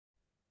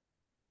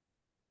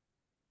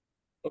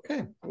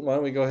Okay, why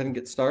don't we go ahead and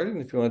get started?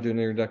 And if you want to do an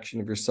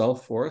introduction of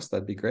yourself for us,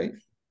 that'd be great.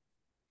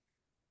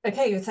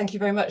 Okay, well, thank you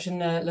very much, and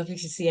lovely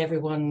to see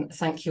everyone.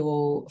 Thank you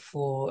all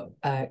for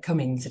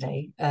coming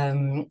today.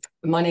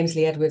 My name is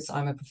Lee Edwards.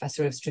 I'm a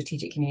professor of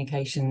strategic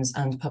communications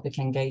and public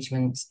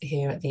engagement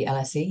here at the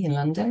LSE in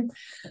London.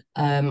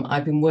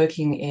 I've been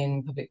working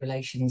in public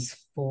relations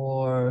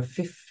for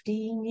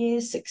 15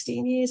 years,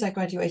 16 years. I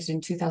graduated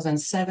in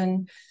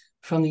 2007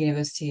 from the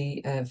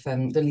University of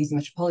the Leeds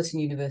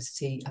Metropolitan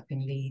University up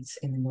in Leeds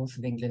in the north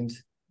of England,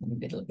 in the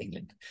middle of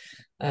England.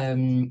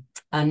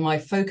 And my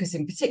focus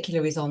in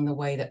particular is on the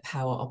way that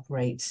power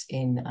operates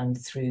in and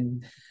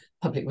through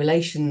public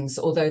relations,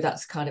 although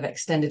that's kind of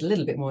extended a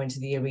little bit more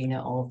into the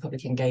arena of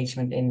public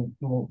engagement in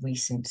more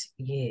recent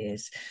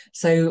years.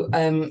 So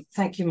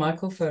thank you,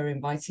 Michael, for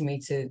inviting me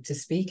to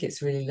speak.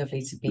 It's really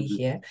lovely to be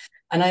here.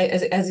 And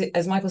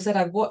as Michael said,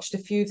 I've watched a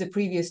few of the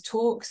previous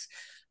talks,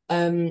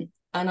 and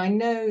I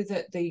know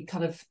that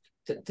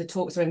the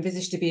talks are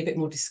envisaged to be a bit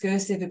more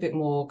discursive, a bit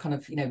more kind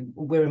of,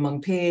 we're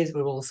among peers,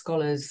 we're all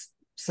scholars.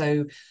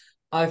 So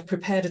I've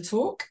prepared a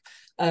talk,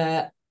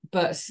 and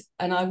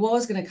I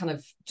was going to kind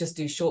of just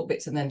do short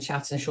bits and then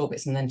chat and short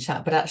bits and then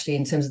chat. But actually,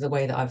 in terms of the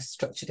way that I've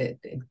structured it,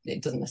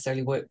 it doesn't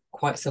necessarily work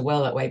quite so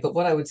well that way. But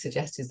what I would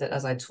suggest is that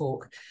as I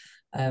talk,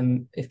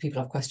 if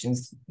people have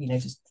questions,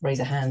 just raise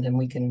a hand and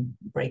we can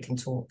break and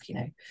talk,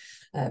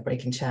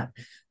 break and chat.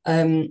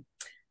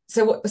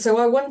 So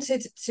I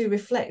wanted to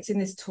reflect in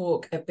this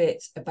talk a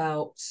bit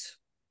about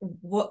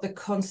what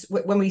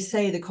when we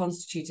say the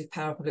constitutive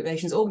power of public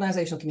relations,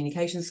 organisational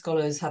communication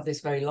scholars have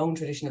this very long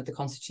tradition of the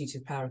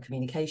constitutive power of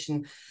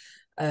communication,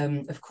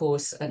 of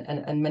course,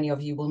 and many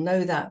of you will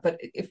know that. But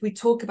if we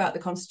talk about the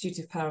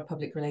constitutive power of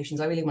public relations,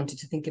 I really wanted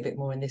to think a bit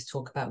more in this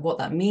talk about what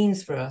that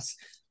means for us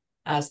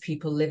as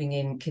people living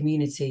in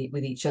community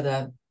with each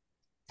other,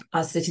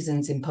 as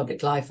citizens in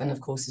public life, and of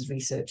course as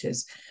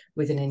researchers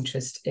with an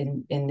interest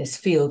in this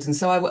field. And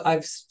so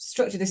I've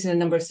structured this in a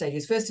number of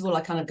stages. First of all,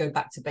 I kind of go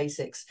back to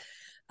basics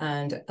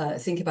and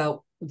think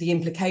about the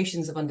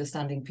implications of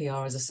understanding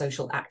PR as a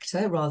social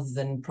actor rather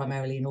than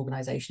primarily an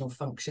organisational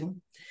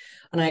function.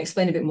 And I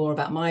explain a bit more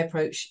about my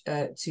approach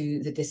to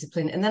the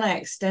discipline. And then I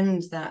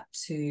extend that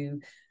to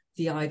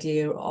the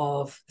idea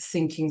of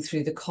thinking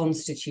through the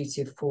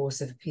constitutive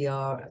force of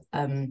PR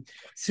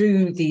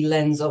through the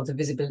lens of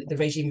the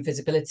regime of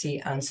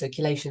visibility and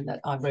circulation that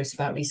I wrote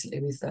about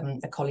recently with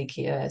a colleague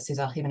here,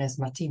 Cesar Jimenez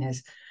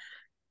Martinez.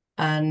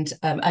 And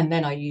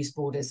then I use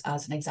borders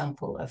as an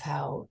example of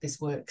how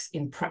this works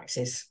in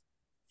practice.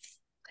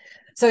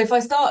 So if I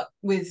start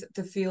with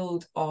the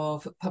field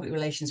of public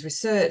relations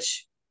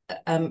research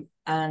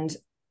and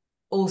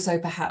also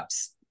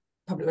perhaps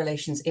public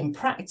relations in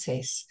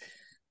practice,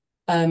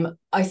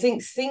 I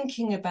think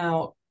thinking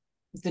about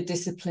the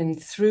discipline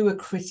through a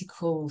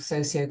critical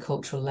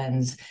sociocultural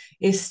lens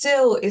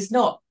is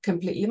not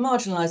completely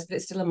marginalized, but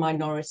it's still a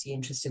minority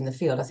interest in the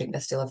field. I think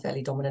there's still a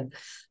fairly dominant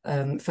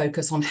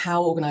focus on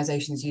how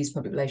organizations use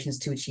public relations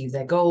to achieve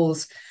their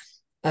goals.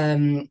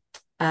 And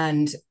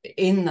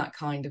in that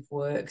kind of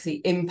work,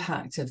 the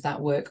impact of that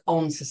work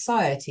on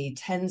society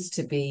tends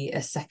to be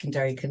a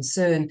secondary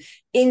concern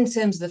in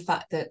terms of the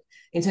fact that,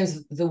 in terms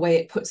of the way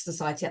it puts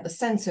society at the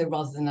center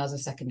rather than as a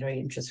secondary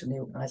interest from the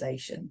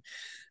organization.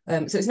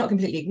 So it's not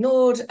completely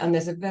ignored, and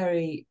there's a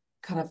very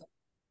kind of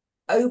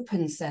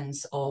open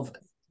sense of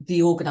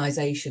the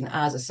organization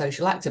as a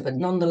social actor, but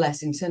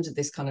nonetheless, in terms of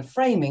this kind of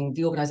framing,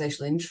 the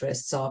organizational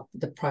interests are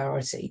the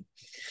priority.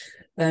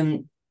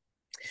 And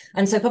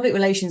so public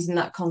relations in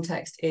that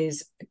context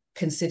is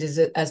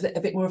considered as a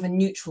bit more of a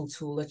neutral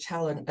tool, a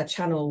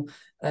channel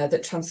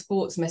that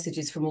transports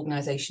messages from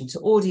organization to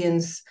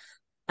audience,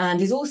 and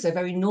is also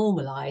very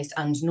normalized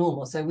and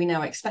normal. So we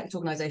now expect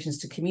organizations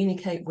to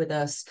communicate with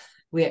us.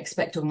 We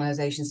expect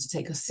organizations to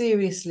take us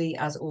seriously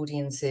as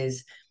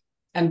audiences,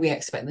 and we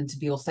expect them to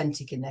be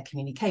authentic in their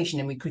communication,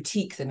 and we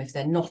critique them if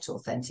they're not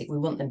authentic. We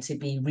want them to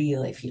be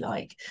real, if you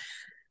like.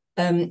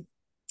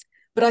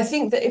 But I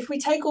think that if we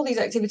take all these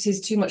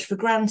activities too much for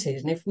granted,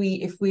 and if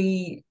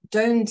we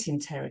don't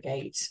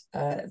interrogate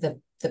the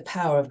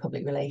power of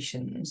public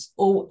relations,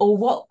 or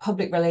what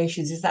public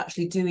relations is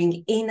actually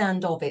doing in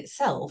and of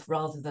itself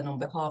rather than on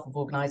behalf of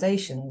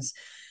organizations,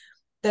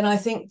 then I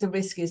think the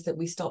risk is that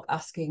we stop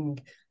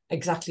asking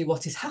exactly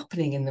what is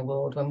happening in the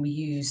world when we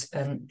use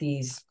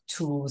these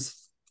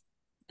tools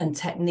and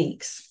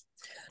techniques.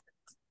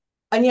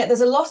 And yet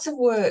there's a lot of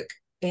work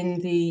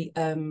in the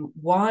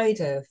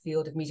wider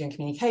field of media and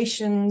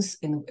communications,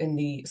 in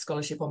the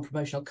scholarship on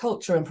promotional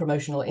culture and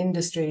promotional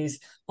industries,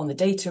 on the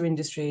data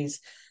industries,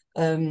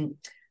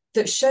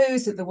 that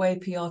shows that the way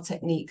PR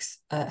techniques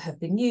have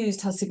been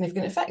used has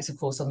significant effects, of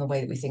course, on the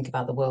way that we think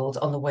about the world,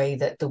 on the way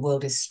that the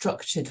world is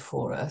structured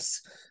for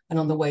us, and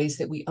on the ways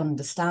that we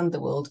understand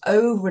the world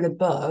over and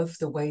above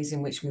the ways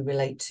in which we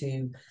relate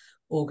to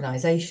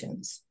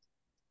organizations.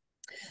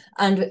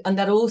 And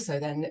that also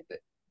then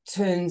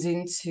turns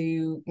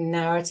into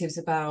narratives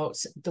about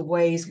the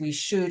ways we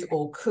should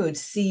or could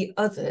see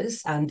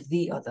others, and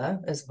the other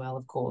as well,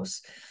 of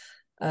course.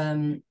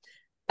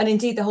 And And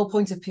indeed, the whole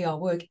point of PR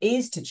work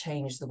is to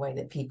change the way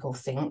that people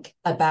think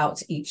about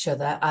each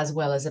other as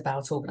well as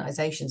about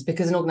organisations,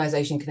 because an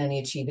organisation can only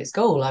achieve its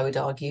goal, I would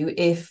argue,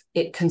 if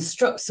it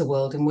constructs a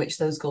world in which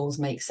those goals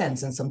make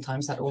sense. And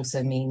sometimes that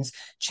also means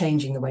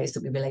changing the ways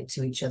that we relate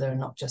to each other and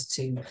not just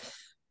to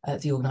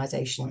the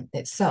organisation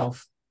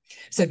itself.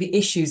 So the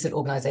issues that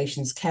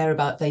organisations care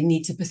about, they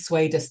need to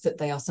persuade us that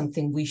they are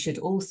something we should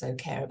also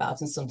care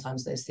about. And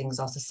sometimes those things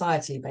are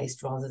societally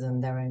based rather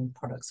than their own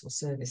products or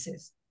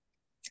services.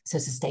 So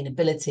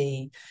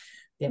sustainability,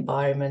 the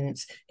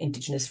environment,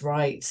 Indigenous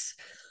rights,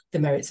 the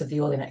merits of the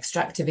oil and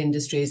extractive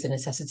industries, the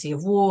necessity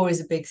of war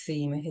is a big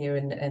theme here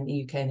in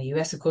the UK and the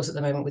US, of course, at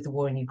the moment with the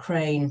war in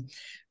Ukraine,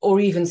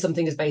 or even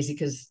something as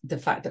basic as the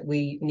fact that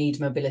we need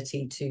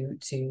mobility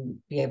to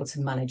be able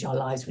to manage our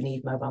lives. We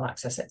need mobile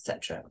access,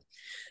 etc.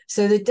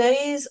 So the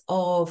days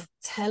of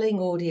telling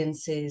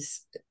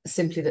audiences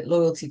simply that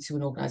loyalty to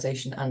an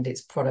organisation and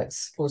its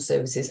products or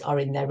services are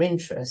in their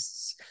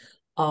interests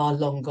are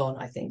long gone,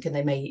 I think, and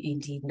they may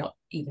indeed not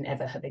even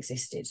ever have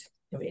existed,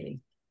 really.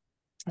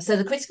 So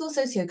the critical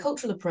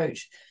socio-cultural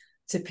approach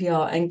to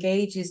PR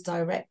engages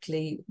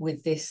directly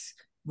with this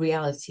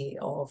reality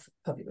of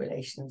public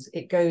relations.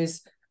 It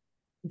goes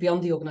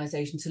beyond the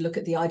organisation to look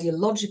at the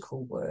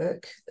ideological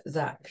work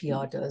that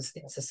PR does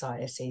in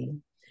society,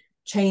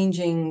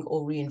 changing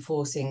or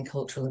reinforcing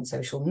cultural and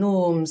social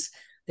norms,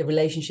 the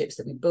relationships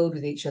that we build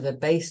with each other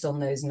based on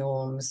those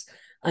norms,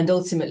 and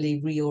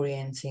ultimately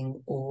reorienting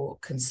or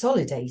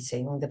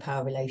consolidating the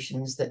power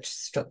relations that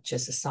structure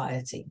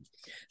society.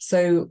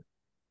 So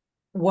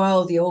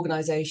while the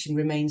organisation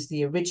remains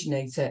the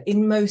originator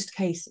in most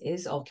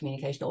cases of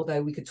communication,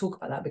 although we could talk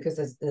about that because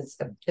there's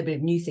a bit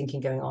of new thinking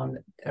going on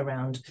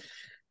around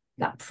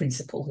that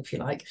principle, if you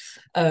like,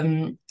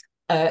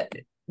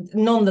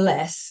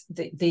 nonetheless,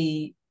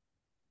 the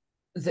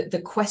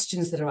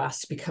questions that are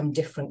asked become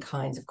different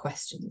kinds of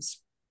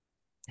questions.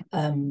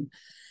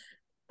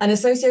 And a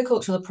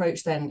sociocultural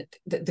approach, then,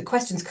 the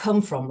questions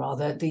come from,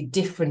 rather, the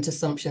different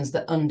assumptions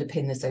that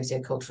underpin the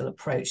sociocultural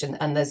approach. And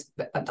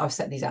I've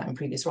set these out in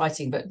previous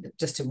writing, but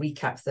just to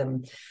recap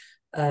them,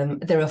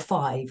 there are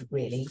 5,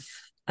 really.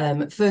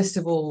 First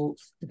of all,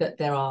 that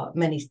there are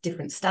many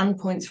different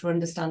standpoints for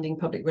understanding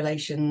public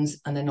relations,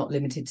 and they're not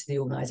limited to the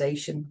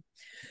organisation.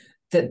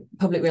 That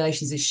public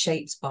relations is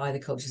shaped by the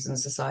cultures and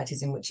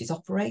societies in which it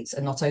operates,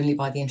 and not only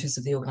by the interests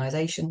of the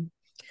organisation.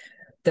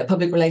 That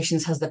public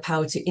relations has the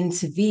power to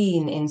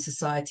intervene in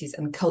societies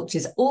and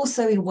cultures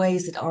also in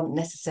ways that aren't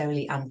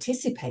necessarily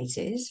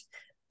anticipated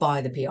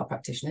by the PR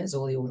practitioners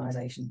or the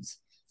organisations.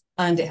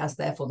 And it has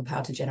therefore the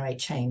power to generate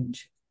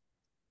change.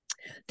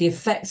 The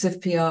effects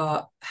of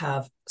PR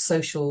have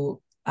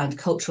social and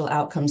cultural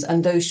outcomes,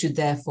 and those should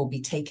therefore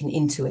be taken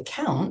into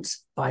account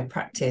by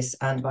practice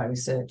and by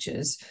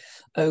researchers,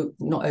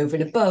 not over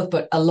and above,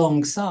 but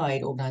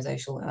alongside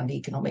organisational and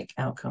economic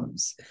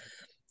outcomes.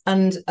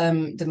 And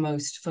the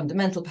most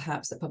fundamental,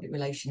 perhaps, that public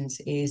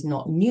relations is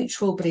not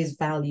neutral, but is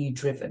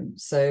value-driven.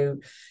 So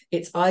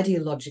it's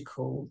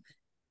ideological.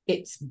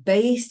 It's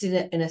based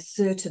in a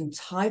certain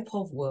type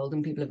of world,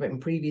 and people have written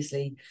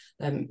previously,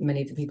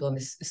 many of the people on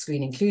this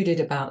screen included,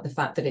 about the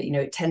fact that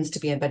it tends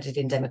to be embedded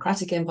in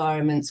democratic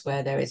environments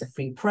where there is a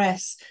free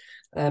press.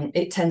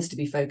 It tends to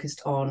be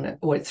focused on,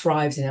 or it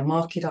thrives in a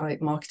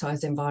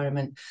marketized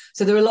environment.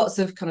 So there are lots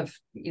of kind of,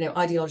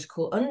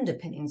 ideological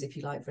underpinnings, if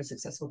you like, for a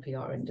successful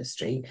PR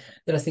industry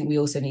that I think we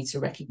also need to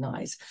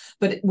recognize.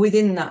 But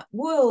within that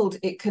world,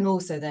 it can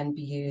also then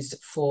be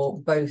used for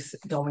both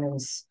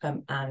dominance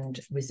and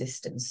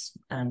resistance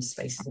and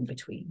spaces in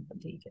between,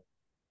 indeed.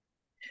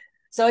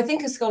 So I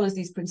think as scholars,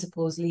 these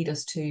principles lead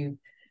us to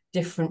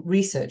different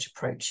research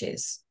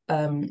approaches.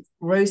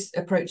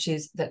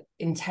 Approaches that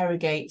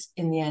interrogate,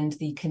 in the end,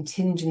 the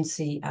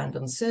contingency and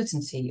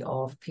uncertainty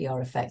of PR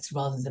effects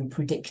rather than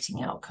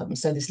predicting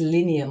outcomes. So this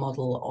linear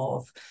model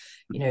of,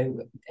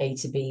 A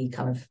to B,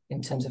 kind of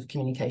in terms of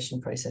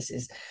communication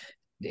processes,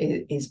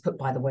 is put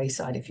by the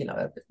wayside, if you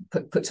like,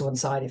 put to one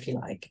side, if you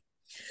like.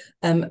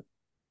 So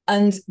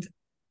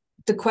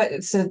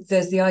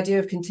there's the idea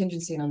of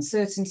contingency and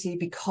uncertainty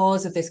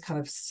because of this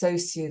kind of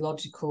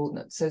sociological,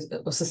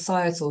 or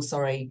societal,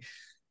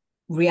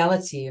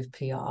 reality of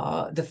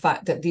PR, the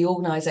fact that the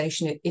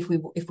organisation,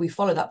 if we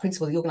follow that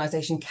principle, the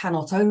organisation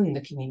cannot own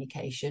the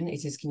communication.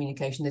 It is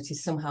communication that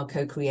is somehow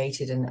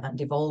co-created and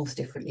evolves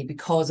differently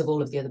because of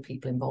all of the other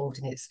people involved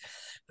in its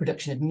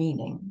production of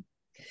meaning.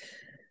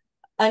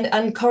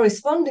 And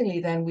correspondingly,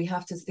 then, we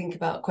have to think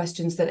about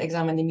questions that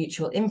examine the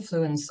mutual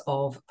influence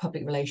of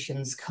public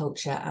relations,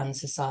 culture, and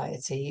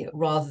society,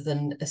 rather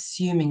than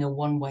assuming a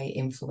one-way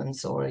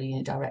influence or a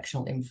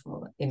unidirectional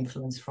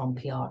influence from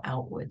PR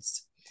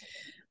outwards.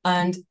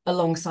 And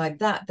alongside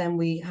that, then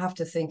we have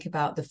to think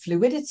about the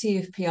fluidity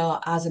of PR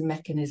as a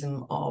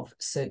mechanism of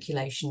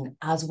circulation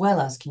as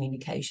well as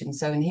communication.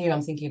 So in here,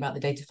 I'm thinking about the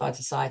datafied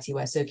society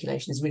where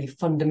circulation is really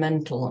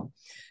fundamental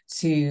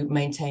to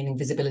maintaining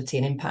visibility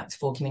and impact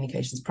for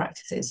communications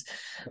practices.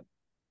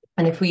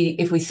 And if we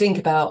think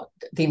about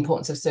the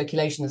importance of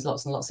circulation, there's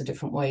lots and lots of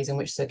different ways in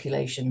which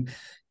circulation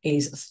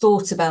is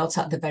thought about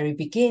at the very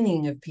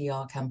beginning of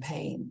PR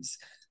campaigns.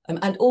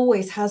 And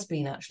always has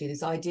been, actually,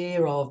 this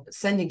idea of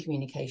sending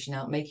communication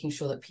out, making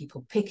sure that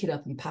people pick it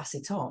up and pass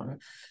it on,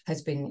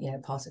 has been, you know,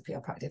 part of PR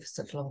practice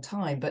for such a long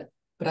time. But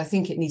I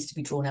think it needs to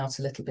be drawn out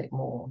a little bit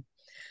more.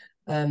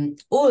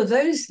 All of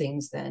those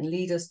things then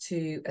lead us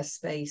to a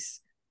space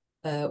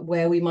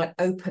where we might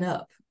open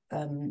up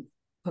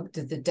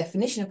the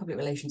definition of public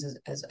relations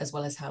as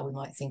well as how we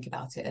might think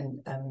about it.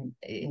 And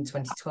in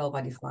 2012,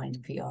 I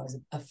defined PR as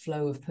a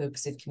flow of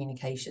purposive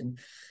communication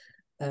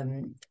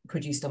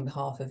produced on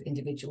behalf of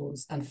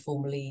individuals and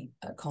formally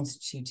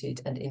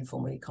constituted and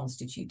informally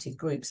constituted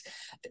groups.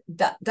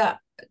 That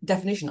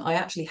definition I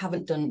actually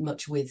haven't done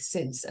much with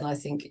since, and I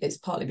think it's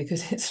partly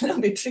because it's a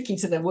little bit tricky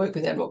to then work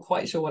with it. I'm not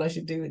quite sure what I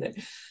should do with it.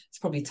 It's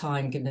probably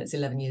time, given it's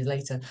 11 years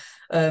later.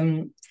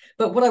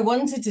 But what I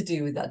wanted to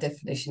do with that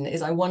definition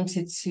is I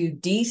wanted to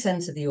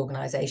decenter the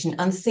organisation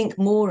and think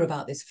more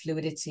about this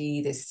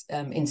fluidity, this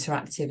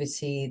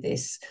interactivity,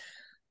 this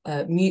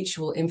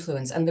mutual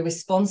influence and the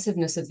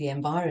responsiveness of the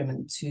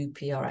environment to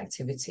PR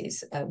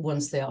activities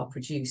once they are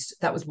produced.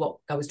 That was what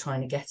I was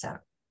trying to get at.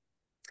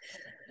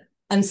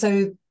 And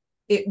so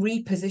it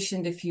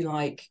repositioned, if you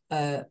like,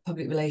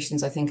 public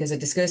relations, I think, as a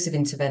discursive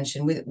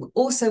intervention,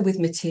 also with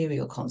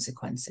material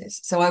consequences.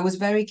 So I was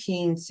very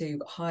keen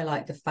to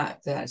highlight the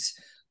fact that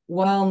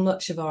while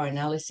much of our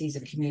analyses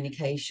of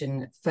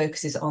communication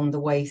focuses on the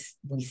way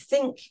we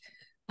think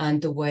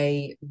and the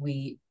way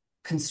we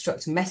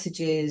construct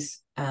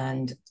messages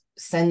and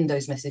send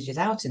those messages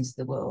out into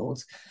the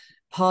world,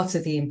 part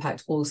of the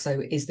impact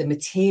also is the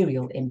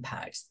material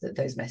impact that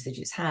those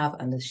messages have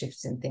and the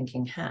shifts in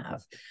thinking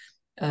have,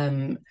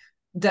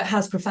 that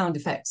has profound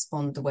effects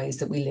on the ways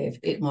that we live.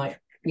 It might,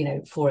 you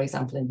know, for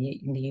example, in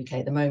the UK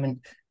at the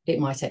moment, it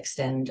might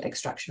extend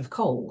extraction of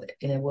coal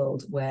in a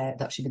world where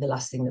that should be the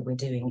last thing that we're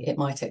doing. It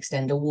might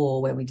extend a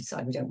war where we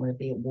decide we don't want to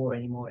be at war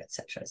anymore,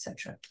 etc.,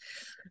 etc.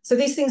 So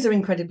these things are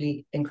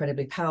incredibly,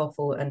 incredibly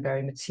powerful and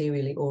very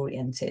materially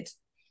oriented.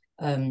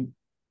 And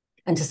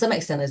to some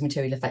extent, those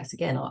material effects,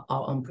 again, are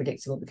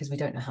unpredictable because we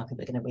don't know how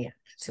people are going to react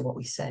to what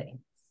we say.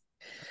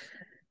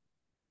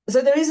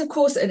 So there is, of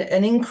course,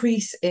 an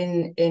increase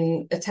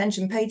in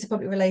attention paid to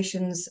public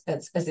relations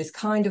as this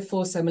kind of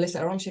force. So Melissa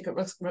Aronchik at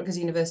Rutgers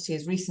University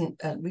has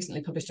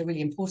recently published a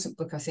really important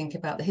book, I think,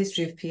 about the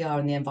history of PR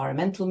and the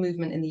environmental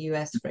movement in the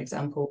US, for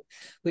example,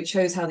 which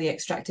shows how the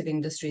extractive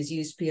industries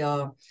used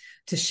PR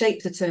to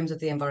shape the terms of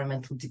the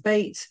environmental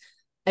debate,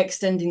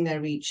 extending their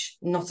reach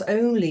not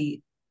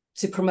only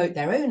to promote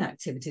their own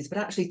activities, but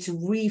actually to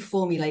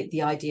reformulate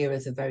the idea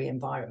of the very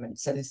environment.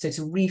 So to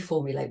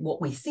reformulate what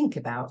we think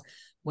about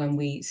when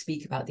we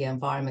speak about the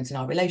environment and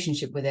our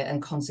relationship with it,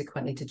 and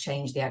consequently to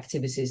change the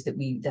activities that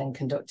we then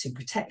conduct to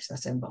protect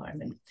that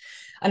environment.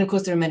 And of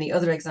course, there are many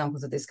other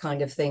examples of this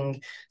kind of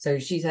thing. So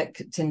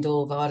Zizek,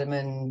 Tyndall,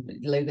 Vardaman,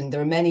 Logan,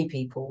 there are many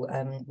people,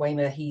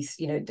 Weimer, Heath,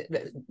 you know,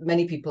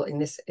 many people in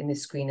this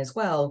screen as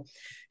well,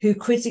 who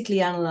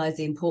critically analyze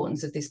the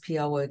importance of this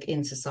PR work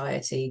in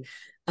society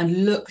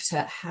and looked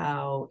at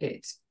how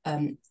it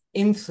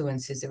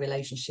influences the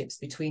relationships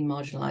between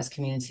marginalized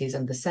communities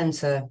and the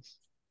centre,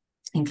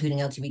 including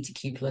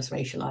LGBTQ plus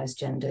racialized,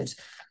 gendered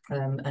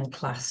and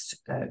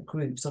classed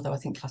groups, although I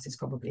think class is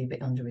probably a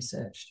bit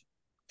under-researched.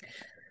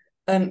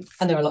 And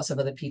there are lots of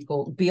other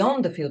people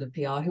beyond the field of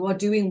PR who are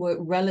doing work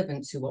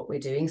relevant to what we're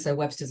doing. So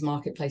Webster's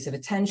Marketplace of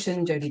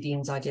Attention, Jodie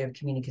Dean's idea of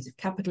communicative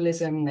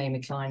capitalism,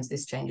 Naomi Klein's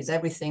This Changes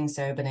Everything,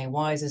 Sarah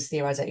Benet-Wise's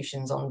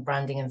theorizations on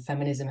branding and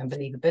feminism and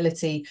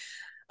believability,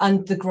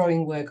 and the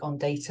growing work on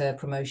data,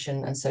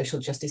 promotion and social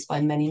justice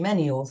by many,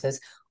 many authors,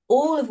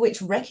 all of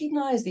which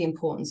recognize the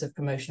importance of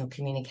promotional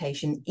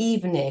communication,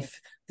 even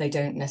if they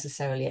don't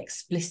necessarily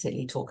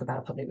explicitly talk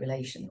about public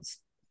relations.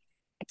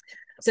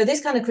 So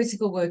this kind of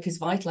critical work is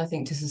vital, I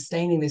think, to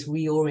sustaining this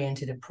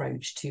reoriented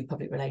approach to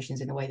public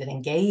relations in a way that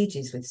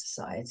engages with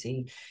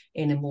society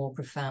in a more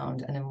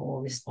profound and a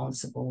more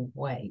responsible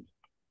way.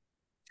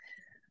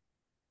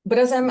 But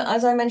as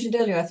I mentioned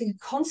earlier, I think a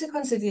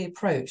consequence of the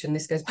approach, and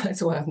this goes back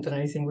to why I haven't done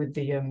anything with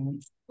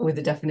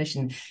the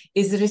definition,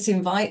 is that it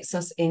invites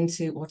us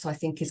into what I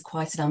think is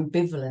quite an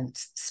ambivalent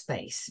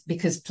space,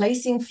 because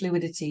placing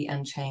fluidity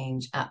and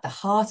change at the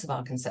heart of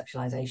our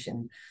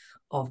conceptualization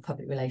of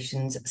public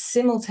relations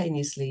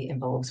simultaneously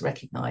involves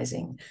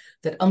recognizing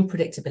that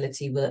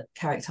unpredictability will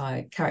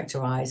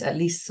characterize at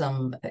least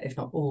some, if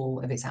not all,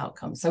 of its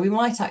outcomes. So we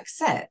might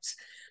accept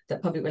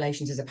that public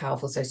relations is a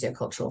powerful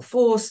sociocultural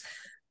force,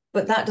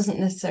 but that doesn't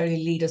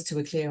necessarily lead us to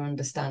a clear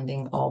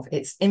understanding of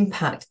its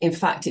impact. In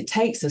fact, it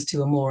takes us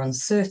to a more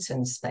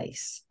uncertain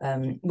space,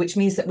 which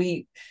means that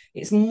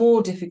it's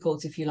more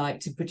difficult, if you like,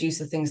 to produce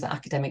the things that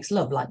academics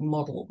love, like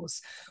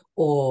models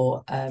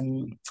or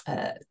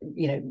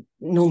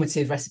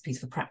normative recipes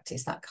for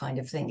practice, that kind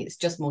of thing. It's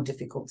just more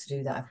difficult to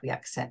do that if we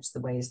accept the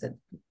ways that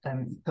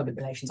public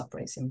relations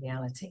operates in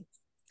reality.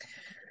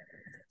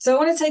 So I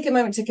want to take a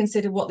moment to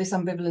consider what this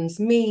ambivalence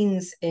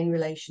means in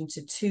relation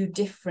to two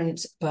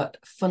different but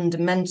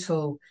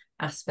fundamental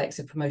aspects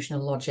of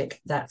promotional logic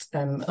that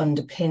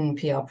underpin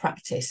PR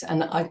practice.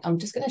 And I'm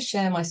just going to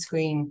share my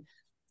screen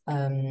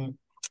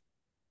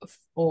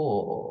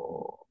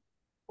for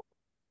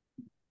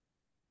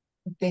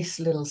this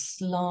little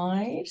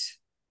slide.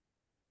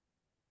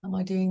 Am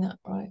I doing that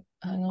right?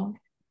 Hang on.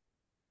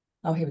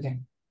 Oh, here we go.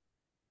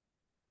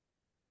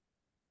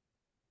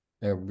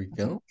 There we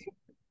go.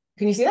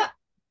 Can you see that?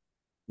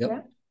 Yep.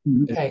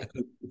 Yeah? Okay.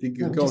 If you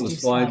could go on the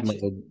slide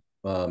mode,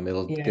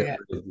 it'll get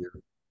rid of your.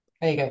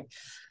 There you go.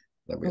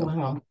 There we go.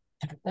 Hang on.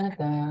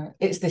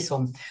 It's this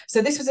one.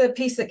 So this was a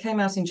piece that came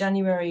out in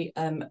January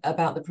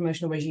about the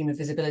promotional regime of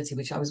visibility,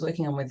 which I was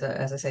working on with,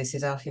 as I say,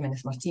 Cesar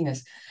Jimenez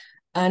Martinez.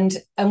 And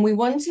we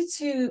wanted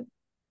to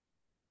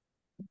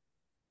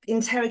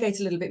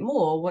interrogate a little bit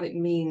more what it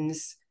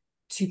means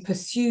to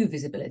pursue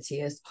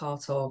visibility as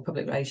part of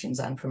public relations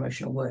and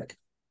promotional work.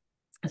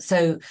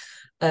 So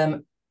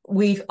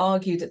we've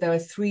argued that there are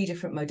three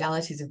different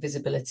modalities of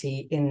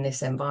visibility in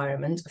this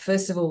environment.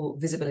 First of all,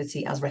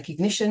 visibility as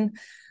recognition,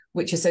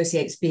 which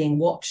associates being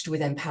watched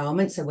with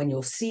empowerment. So when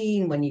you're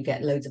seen, when you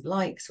get loads of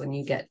likes, when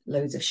you get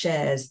loads of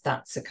shares,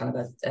 that's a kind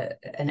of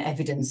an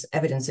evidence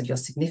of your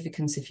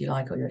significance, if you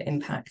like, or your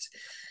impact.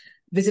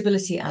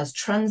 Visibility as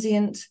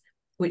transient,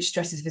 which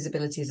stresses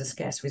visibility as a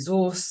scarce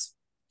resource.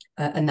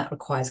 And that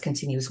requires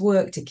continuous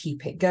work to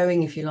keep it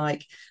going, if you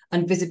like,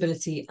 and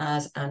visibility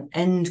as an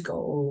end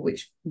goal,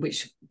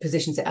 which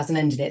positions it as an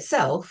end in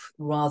itself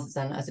rather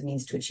than as a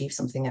means to achieve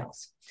something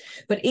else.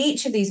 But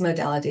each of these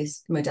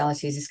modalities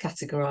is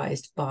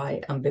categorized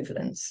by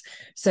ambivalence.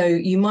 So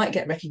you might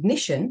get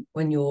recognition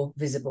when you're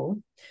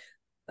visible,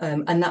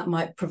 and that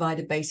might provide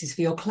a basis for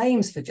your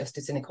claims for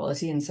justice and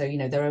equality. And so,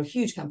 there are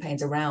huge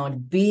campaigns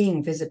around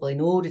being visible in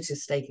order to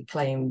stake a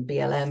claim.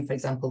 BLM, for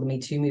example, the Me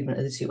Too movement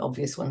are the two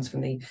obvious ones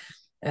from the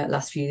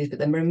last few years, but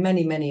there are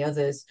many, many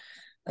others,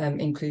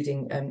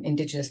 including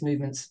Indigenous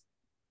movements,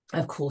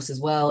 of course,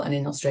 as well. And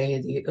in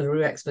Australia, the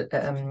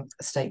Uluru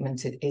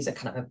statement is a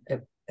kind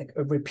of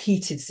a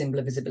repeated symbol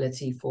of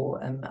visibility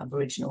for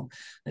Aboriginal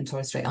and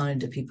Torres Strait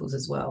Islander peoples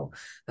as well.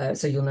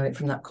 So you'll know it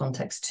from that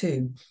context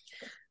too.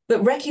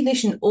 But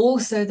recognition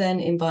also then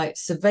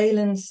invites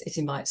surveillance, it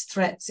invites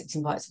threats, it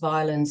invites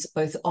violence,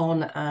 both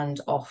on and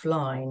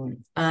offline.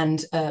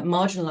 And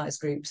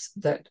marginalized groups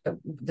that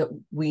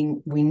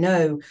we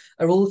know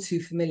are all too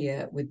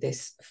familiar with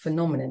this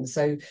phenomenon.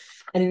 So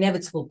an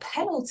inevitable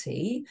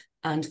penalty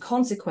and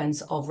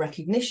consequence of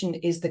recognition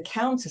is the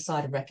counter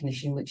side of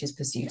recognition, which is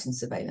pursuit and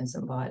surveillance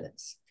and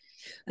violence.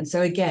 And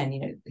so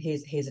again,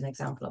 here's an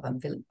example of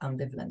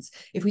ambivalence.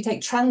 If we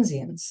take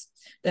transience,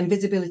 then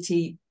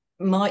visibility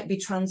might be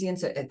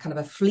transient, a kind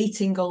of a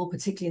fleeting goal,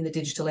 particularly in the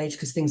digital age,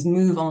 because things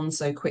move on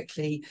so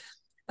quickly.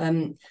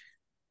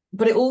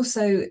 But it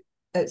also,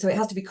 so it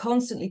has to be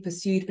constantly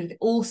pursued, but it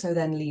also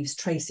then leaves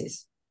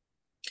traces.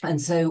 And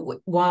so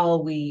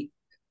while we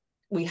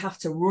have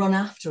to run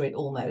after it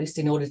almost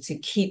in order to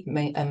keep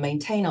and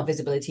maintain our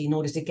visibility, in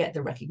order to get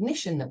the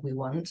recognition that we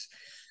want,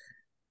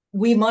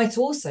 we might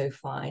also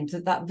find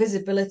that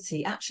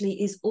visibility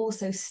actually is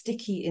also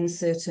sticky in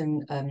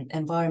certain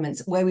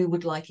environments where we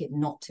would like it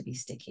not to be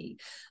sticky.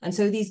 And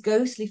so these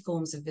ghostly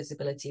forms of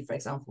visibility, for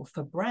example,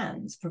 for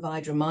brands,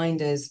 provide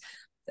reminders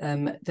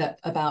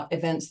about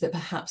events that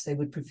perhaps they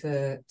would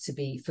prefer to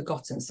be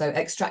forgotten. So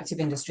extractive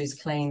industries'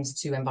 claims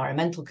to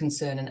environmental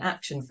concern and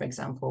action, for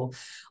example,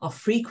 are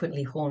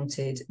frequently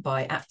haunted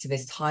by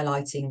activists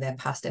highlighting their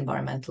past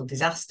environmental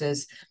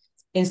disasters.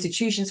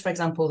 Institutions, for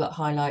example, that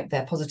highlight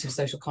their positive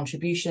social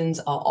contributions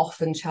are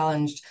often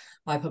challenged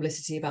by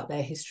publicity about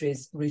their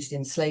histories rooted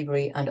in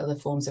slavery and other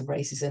forms of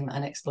racism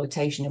and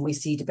exploitation. And we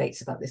see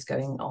debates about this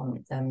going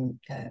on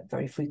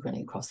very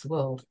frequently across the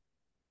world.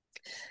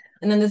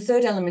 And then the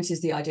third element is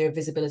the idea of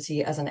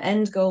visibility as an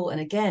end goal. And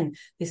again,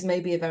 this may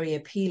be a very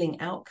appealing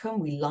outcome.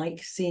 We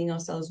like seeing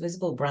ourselves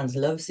visible. Brands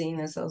love seeing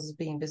themselves as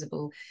being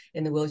visible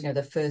in the world.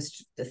 The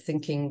first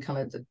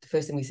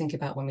thing we think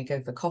about when we go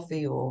for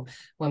coffee or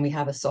when we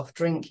have a soft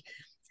drink.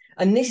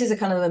 And this is a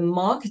kind of a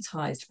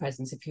marketized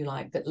presence, if you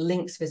like, that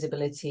links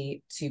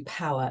visibility to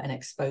power and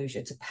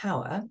exposure to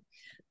power,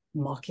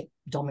 market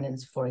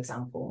dominance, for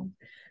example.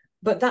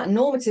 But that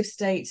normative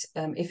state,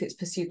 if it's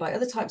pursued by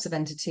other types of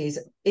entities,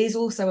 is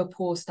also a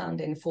poor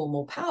stand-in for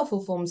more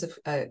powerful forms of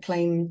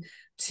claim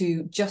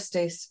to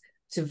justice,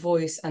 to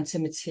voice, and to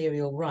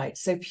material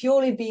rights. So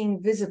purely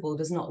being visible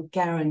does not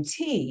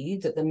guarantee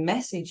that the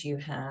message you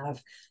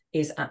have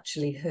is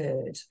actually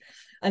heard.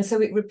 And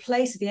so it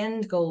replaces the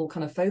end goal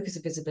kind of focus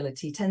of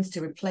visibility, tends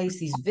to replace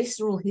these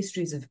visceral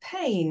histories of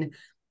pain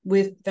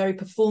with very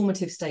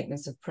performative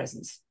statements of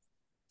presence.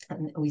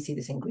 And we see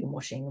this in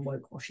greenwashing and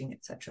woke-washing,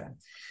 etc.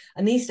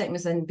 And these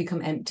statements then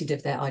become emptied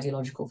of their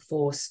ideological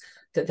force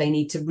that they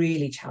need to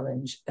really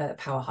challenge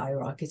power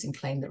hierarchies and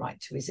claim the right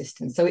to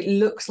resistance. So it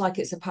looks like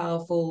it's a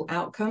powerful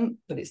outcome,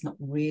 but it's not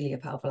really a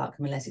powerful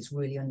outcome unless it's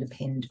really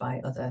underpinned by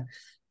other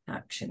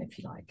action, if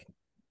you like.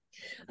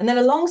 And then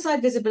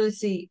alongside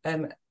visibility,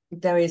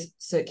 there is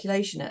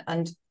circulation.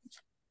 And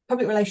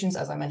public relations,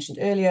 as I mentioned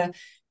earlier,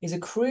 is a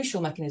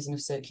crucial mechanism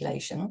of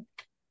circulation.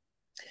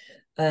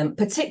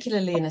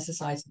 particularly in a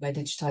society where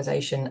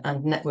digitization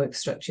and network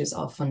structures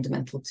are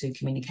fundamental to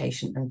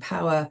communication and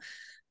power.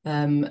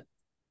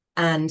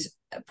 And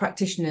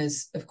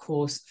practitioners, of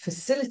course,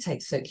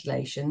 facilitate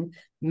circulation,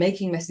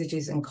 making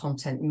messages and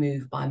content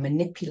move by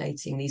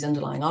manipulating these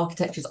underlying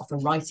architectures, often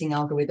writing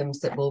algorithms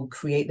that will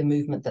create the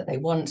movement that they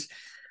want.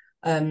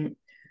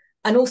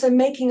 And also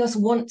making us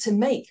want to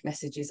make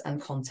messages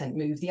and content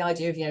move. The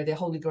idea of, the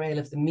holy grail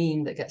of the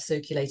meme that gets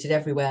circulated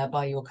everywhere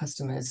by your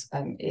customers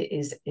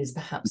is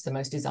perhaps the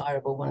most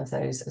desirable one of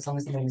those, as long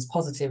as the meme is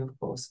positive, of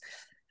course.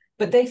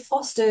 But they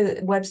foster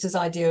Webster's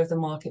idea of the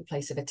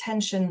marketplace of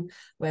attention,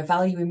 where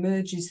value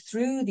emerges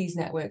through these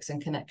networks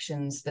and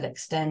connections that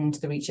extend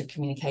the reach of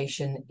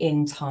communication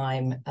in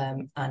time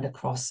and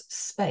across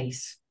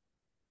space.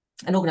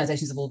 And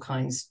organizations of all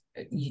kinds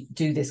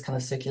do this kind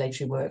of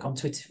circulatory work on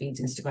Twitter feeds,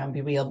 Instagram,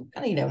 Be Real,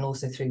 and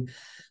also through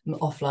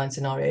offline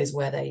scenarios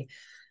where they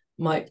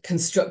might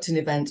construct an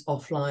event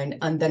offline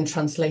and then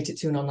translate it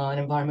to an online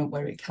environment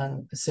where it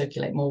can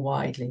circulate more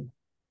widely.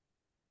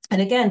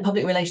 And again,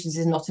 public relations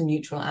is not a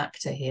neutral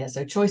actor here.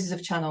 So choices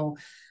of channel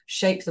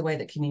shape the way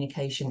that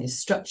communication is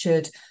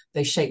structured.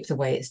 They shape the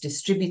way it's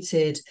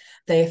distributed.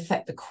 They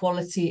affect the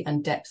quality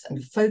and depth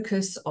and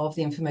focus of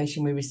the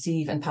information we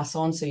receive and pass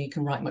on. So you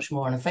can write much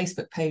more on a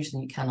Facebook page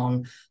than you can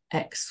on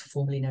X,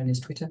 formerly known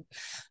as Twitter.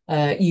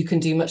 You can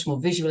do much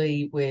more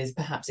visually with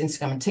perhaps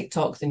Instagram and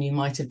TikTok than you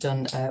might have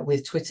done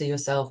with Twitter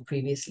yourself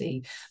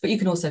previously. But you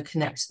can also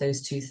connect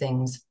those two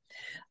things.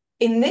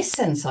 In this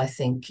sense, I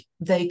think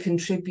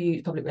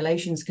public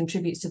relations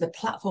contributes to the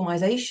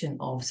platformization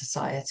of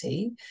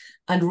society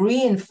and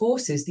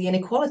reinforces the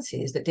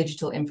inequalities that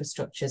digital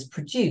infrastructures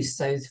produce.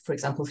 So, for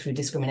example, through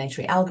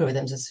discriminatory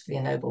algorithms, as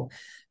Sophia Noble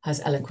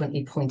has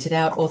eloquently pointed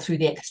out, or through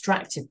the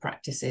extractive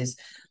practices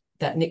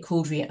that Nick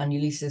Couldry and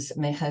Ulysses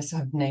Mejes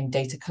have named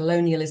data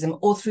colonialism,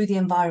 or through the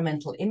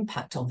environmental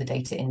impact of the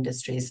data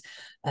industries,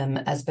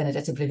 as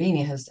Benedetta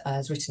Blevini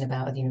has written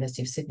about at the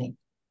University of Sydney.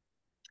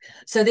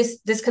 So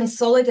this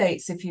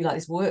consolidates, if you like,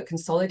 this work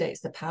consolidates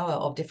the power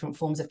of different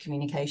forms of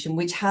communication,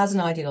 which has an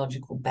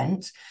ideological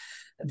bent.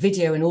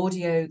 Video and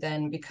audio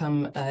then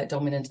become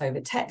dominant over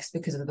text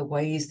because of the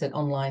ways that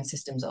online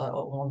systems or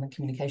online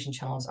communication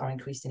channels are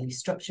increasingly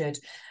structured.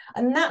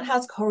 And that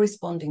has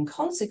corresponding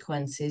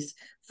consequences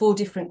for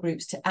different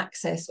groups to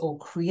access or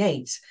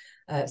create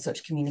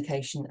such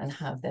communication and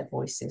have their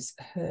voices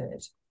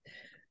heard.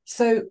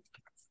 So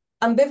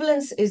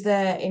ambivalence is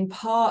there in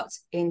part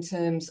in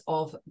terms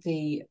of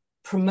the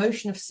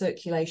promotion of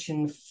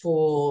circulation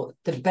for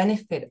the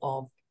benefit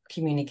of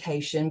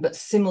communication, but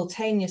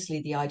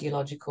simultaneously the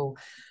ideological,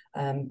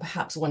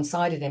 perhaps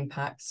one-sided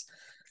impacts,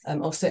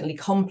 or certainly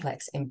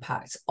complex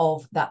impacts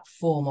of that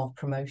form of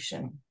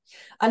promotion.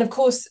 And of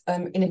course,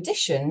 in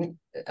addition,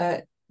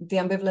 the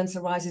ambivalence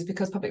arises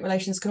because public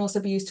relations can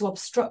also be used to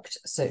obstruct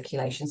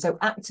circulation. So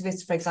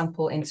activists, for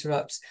example,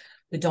 interrupt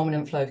the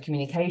dominant flow of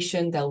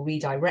communication. They'll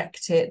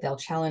redirect it, they'll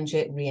challenge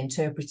it,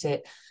 reinterpret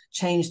it,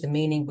 change the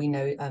meaning. We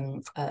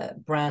know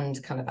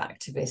brand kind of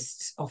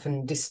activists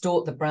often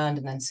distort the brand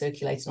and then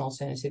circulate an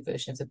alternative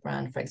version of the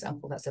brand, for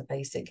example. That's a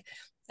basic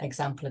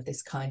example of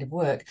this kind of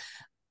work.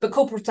 But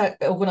corporate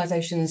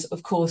organizations,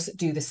 of course,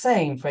 do the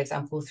same, for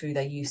example, through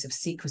their use of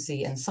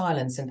secrecy and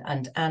silence.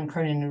 And Anne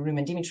Cronin and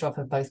Rumen Dimitrov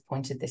have both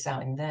pointed this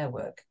out in their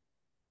work.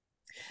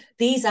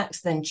 These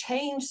acts then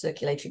change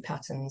circulatory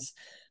patterns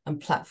and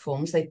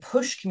platforms. They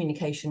push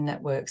communication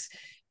networks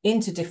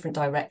into different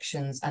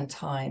directions and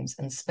times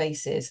and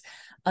spaces,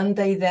 and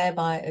they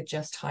thereby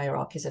adjust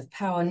hierarchies of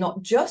power,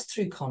 not just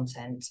through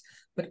content,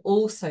 but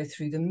also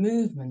through the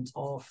movement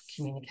of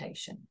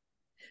communication.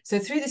 So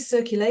through this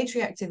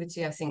circulatory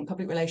activity, I think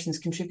public relations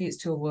contributes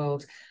to a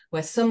world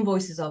where some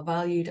voices are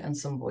valued and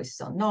some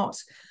voices are not,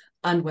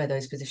 and where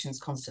those positions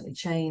constantly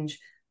change,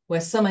 where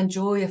some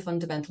enjoy a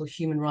fundamental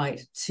human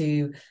right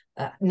to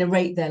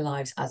narrate their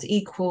lives as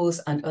equals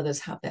and others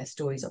have their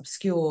stories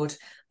obscured,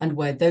 and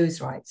where those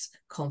rights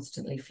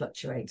constantly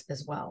fluctuate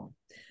as well.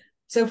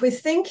 So if we're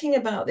thinking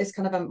about this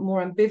kind of a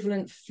more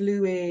ambivalent,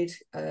 fluid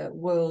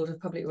world of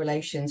public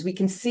relations, we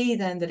can see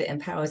then that it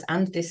empowers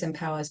and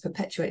disempowers,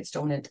 perpetuates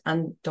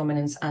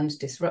dominance and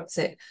disrupts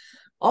it,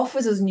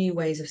 offers us new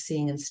ways of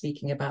seeing and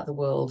speaking about the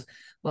world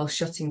while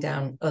shutting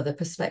down other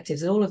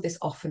perspectives. And all of this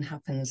often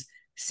happens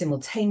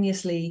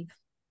simultaneously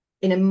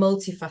in a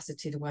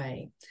multifaceted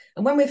way.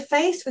 And when we're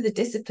faced with a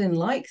discipline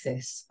like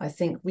this, I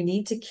think we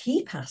need to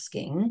keep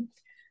asking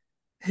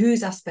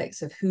what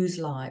aspects of whose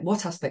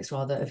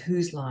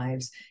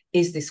lives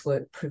is this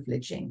work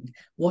privileging?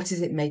 What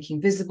is it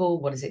making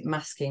visible? What is it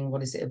masking?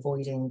 What is it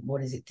avoiding?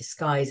 What is it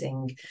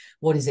disguising?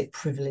 What is it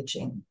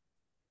privileging?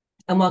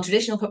 And while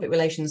traditional public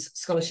relations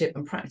scholarship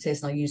and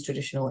practice, and I use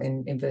traditional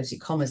in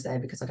inverted commas there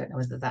because I don't know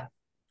whether that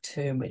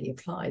term really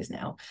applies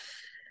now,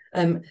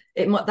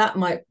 that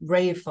might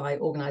reify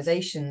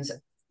organizations.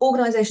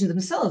 Organizations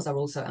themselves are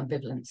also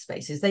ambivalent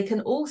spaces. They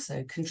can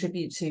also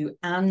contribute to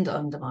and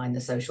undermine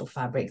the social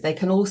fabric. They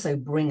can also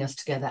bring us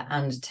together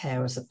and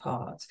tear us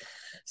apart.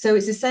 So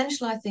it's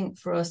essential, I think,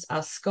 for us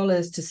as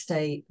scholars to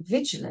stay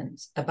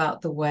vigilant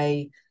about the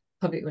way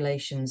public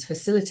relations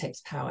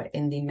facilitates power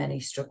in the many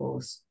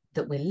struggles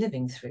that we're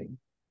living through.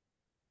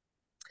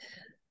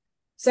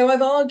 So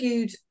I've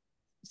argued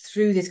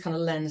through this kind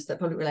of lens that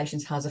public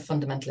relations has a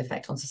fundamental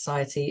effect on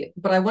society,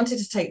 but I wanted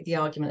to take the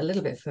argument a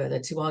little bit further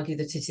to argue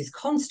that it is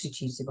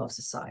constitutive of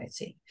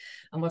society.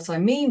 And what I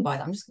mean by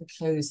that, I'm just going to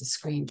close the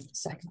screen for a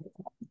second.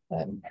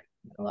 Can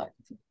I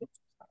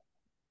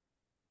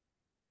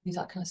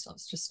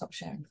just stop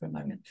sharing for a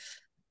moment?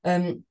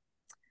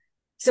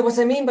 So what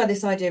I mean by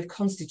this idea of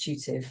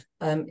constitutive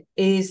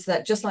is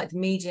that just like the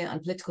media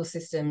and political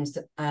systems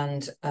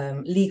and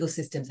legal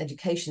systems,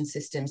 education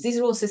systems, these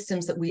are all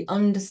systems that we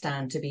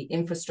understand to be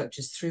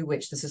infrastructures through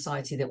which the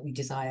society that we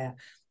desire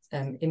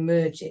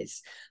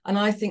emerges. And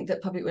I think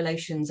that public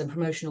relations and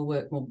promotional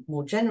work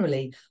more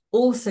generally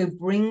also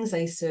brings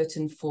a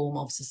certain form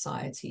of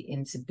society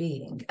into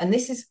being. And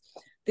this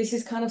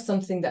is kind of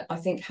something that I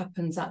think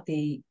happens at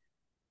the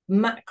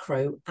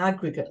macro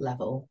aggregate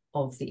level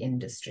of the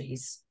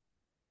industries,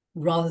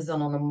 rather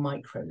than on a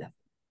micro level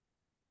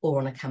or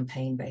on a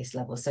campaign-based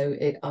level. So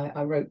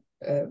I wrote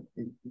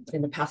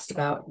in the past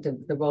about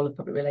the role of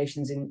public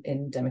relations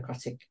in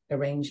democratic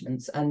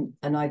arrangements, and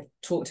I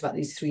talked about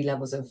these three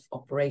levels of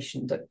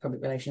operation that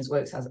public relations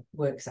works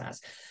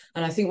as.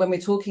 And I think when we're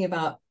talking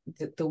about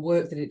the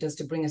work that it does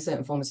to bring a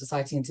certain form of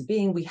society into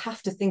being, we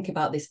have to think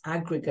about this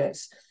aggregate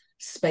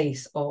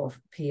space of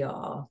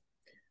PR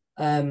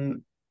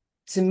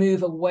to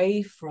move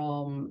away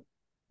from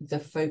the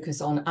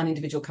focus on an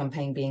individual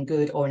campaign being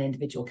good or an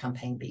individual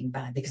campaign being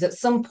bad, because at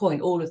some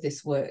point all of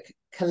this work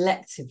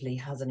collectively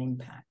has an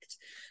impact,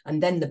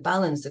 and then the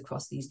balance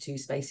across these two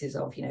spaces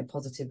of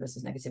positive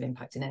versus negative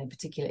impact in any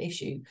particular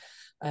issue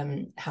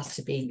has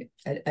to be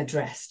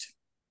addressed.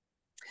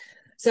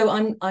 So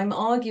I'm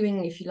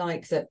arguing, if you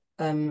like, that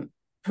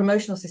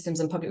promotional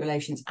systems and public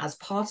relations as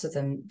part of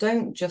them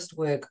don't just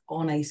work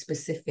on a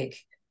specific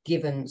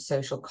given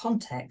social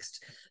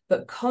context,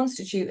 but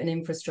constitute an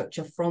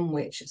infrastructure from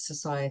which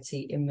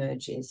society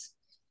emerges.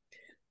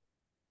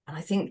 And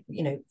I think,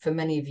 for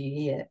many of you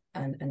here,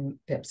 and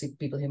perhaps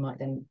people who might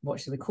then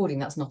watch the recording,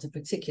 that's not a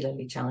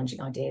particularly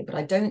challenging idea, but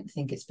I don't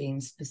think it's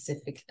been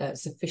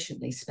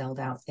sufficiently spelled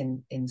out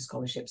in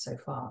scholarship so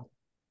far.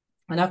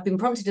 And I've been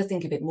prompted to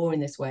think a bit more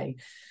in this way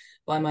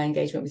by my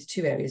engagement with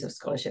two areas of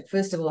scholarship.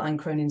 First of all, Anne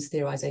Cronin's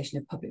theorization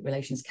of public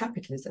relations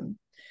capitalism.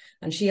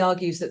 And she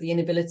argues that the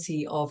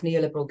inability of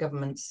neoliberal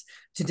governments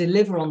to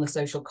deliver on the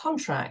social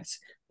contract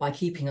by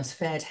keeping us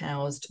fed,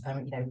 housed,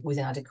 with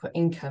adequate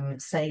income,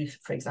 safe,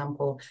 for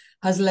example,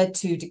 has led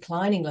to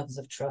declining levels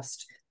of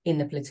trust in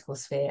the political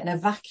sphere and a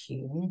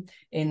vacuum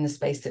in the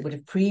space that would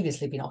have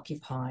previously been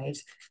occupied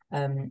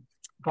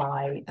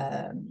by,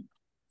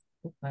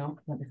 well,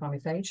 let me find my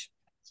page,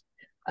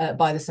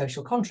 by the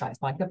social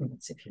contract, by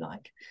governments, if you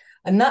like.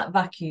 And that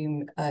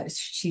vacuum,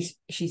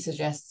 she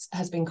suggests,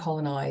 has been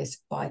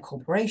colonized by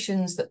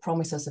corporations that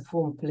promise us a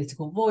form of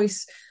political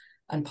voice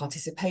and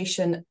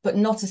participation, but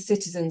not as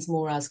citizens,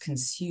 more as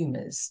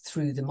consumers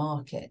through the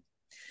market.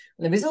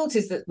 And the result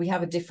is that we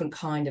have a different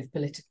kind of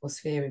political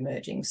sphere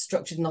emerging,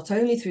 structured not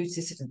only through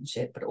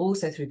citizenship, but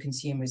also through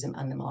consumerism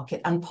and the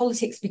market. And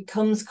politics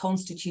becomes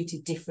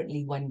constituted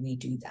differently when we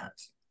do that,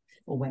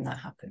 or when that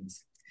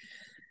happens.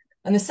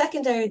 And the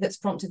second area that's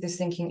prompted this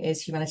thinking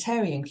is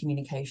humanitarian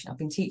communication. I've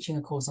been teaching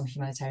a course on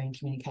humanitarian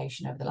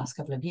communication over the last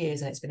couple of years,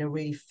 and it's been a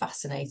really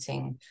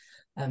fascinating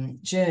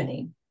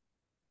journey.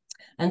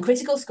 And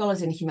critical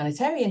scholars in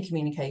humanitarian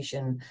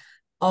communication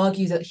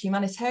argue that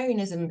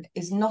humanitarianism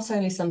is not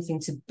only something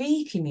to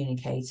be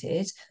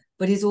communicated,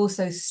 but is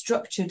also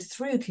structured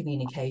through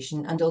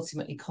communication and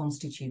ultimately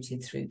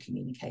constituted through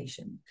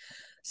communication.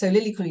 So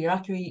Lily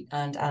Kullirakuri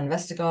and Anne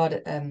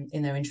Vestergaard,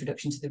 in their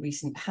introduction to the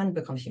recent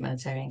handbook on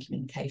humanitarian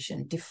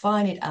communication,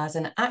 define it as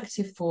an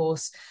active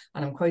force,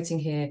 and I'm quoting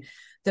here,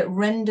 that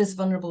renders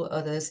vulnerable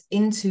others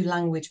into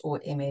language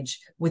or image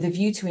with a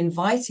view to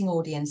inviting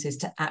audiences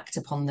to act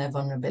upon their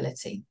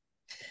vulnerability.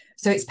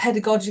 So it's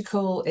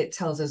pedagogical, it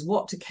tells us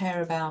what to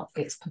care about,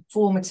 it's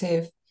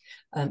performative,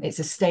 it's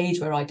a stage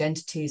where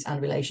identities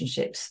and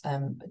relationships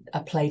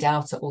are played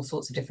out at all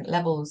sorts of different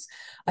levels.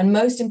 And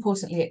most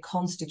importantly, it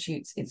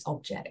constitutes its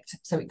object.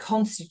 So it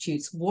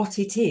constitutes what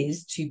it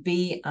is to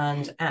be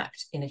and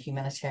act in a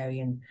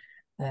humanitarian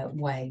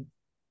way.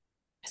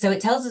 So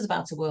it tells us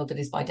about a world that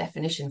is by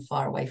definition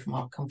far away from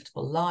our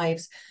comfortable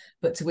lives,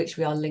 but to which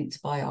we are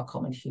linked by our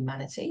common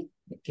humanity.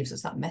 It gives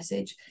us that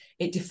message.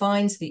 It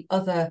defines the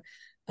other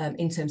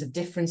in terms of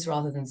difference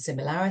rather than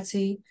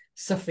similarity,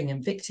 suffering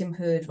and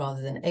victimhood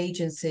rather than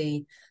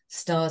agency,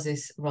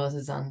 stasis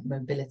rather than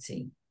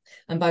mobility.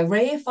 And by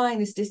reifying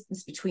this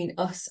distance between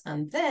us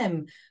and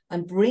them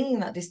and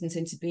bringing that distance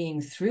into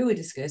being through a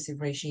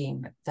discursive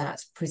regime that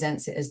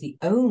presents it as the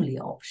only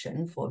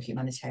option for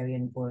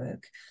humanitarian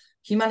work,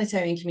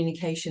 humanitarian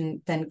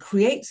communication then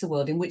creates a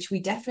world in which we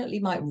definitely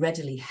might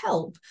readily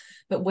help,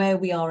 but where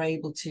we are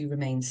able to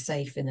remain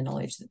safe in the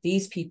knowledge that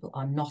these people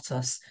are not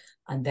us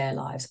and their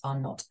lives are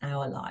not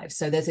our lives.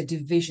 So there's a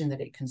division that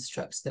it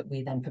constructs that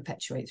we then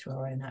perpetuate through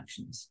our own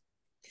actions.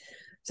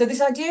 So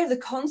this idea of the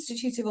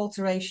constitutive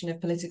alteration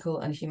of political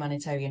and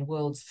humanitarian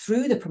worlds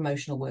through the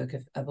promotional work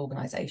of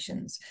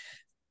organisations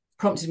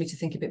prompted me to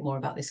think a bit more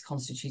about this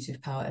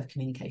constitutive power of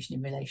communication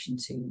in relation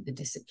to the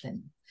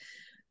discipline.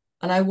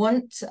 And I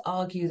want to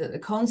argue that the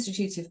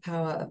constitutive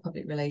power of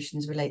public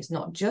relations relates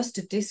not just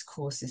to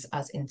discourses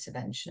as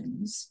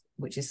interventions,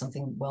 which is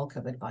something well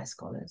covered by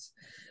scholars,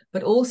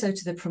 but also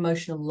to the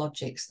promotional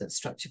logics that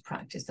structure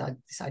practice,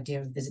 this idea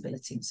of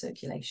visibility and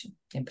circulation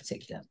in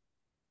particular.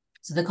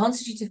 So the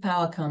constitutive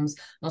power comes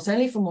not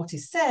only from what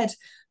is said,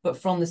 but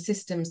from the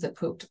systems that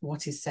put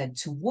what is said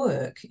to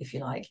work, if you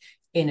like,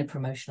 in a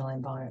promotional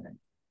environment.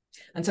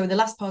 And so in the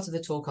last part of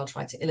the talk, I'll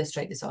try to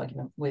illustrate this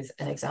argument with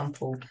an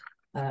example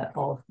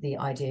of the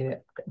idea,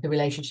 the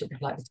relationship,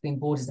 if you like, between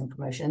borders and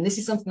promotion. And this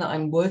is something that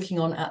I'm working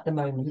on at the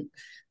moment.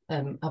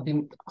 I've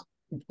been,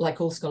 like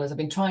all scholars, I've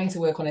been trying to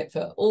work on it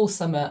for all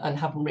summer and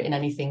haven't written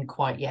anything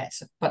quite yet,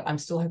 but I'm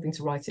still hoping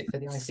to write it for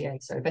the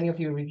ICA. So if any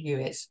of you review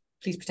it,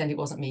 please pretend it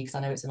wasn't me, because I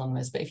know it's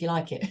anonymous, but if you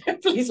like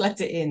it, please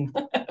let it in.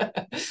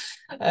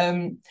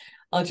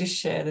 I'll just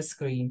share the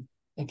screen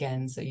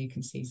again so you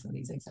can see some of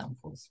these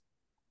examples.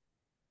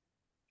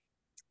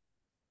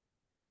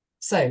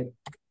 So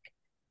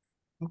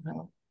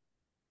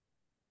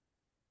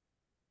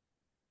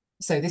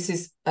this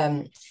is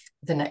the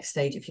next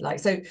stage, if you like.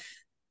 So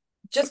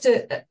just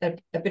a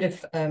bit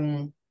of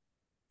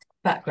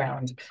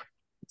background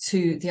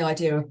to the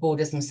idea of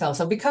borders themselves.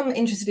 I've become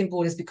interested in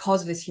borders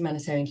because of this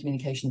humanitarian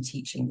communication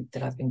teaching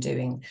that I've been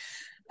doing.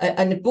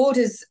 And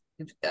borders,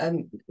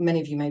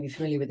 many of you may be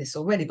familiar with this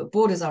already, but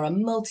borders are a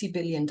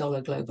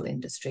multi-billion-dollar global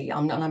industry.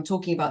 And I'm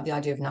talking about the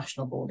idea of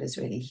national borders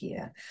really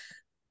here.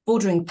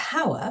 Bordering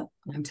power,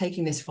 and I'm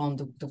taking this from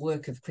the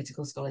work of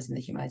critical scholars in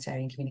the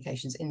humanitarian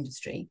communications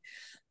industry,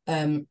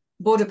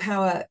 border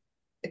power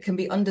can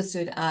be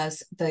understood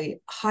as the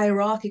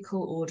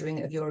hierarchical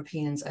ordering of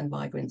Europeans and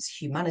migrants'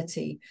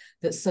 humanity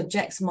that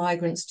subjects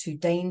migrants to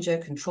danger,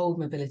 controlled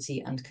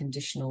mobility, and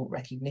conditional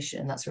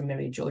recognition. And that's from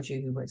Miria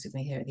Georgiou, who works with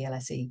me here at the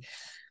LSE.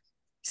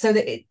 So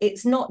that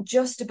it's not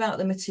just about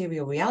the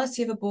material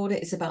reality of a border,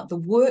 it's about the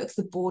work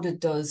the border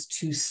does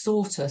to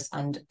sort us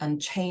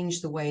and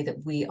change the way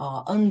that we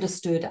are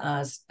understood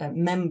as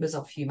members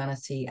of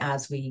humanity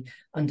as we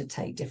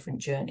undertake different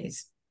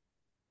journeys.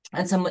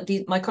 And so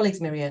my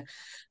colleagues Miria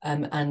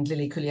and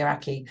Lily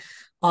Kuliaraki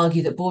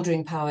argue that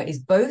bordering power is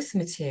both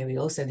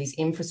material, so these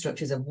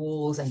infrastructures of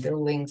walls and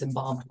buildings and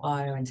barbed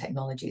wire and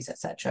technologies,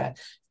 etc.,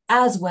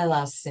 as well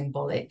as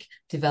symbolic,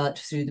 developed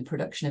through the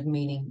production of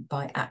meaning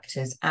by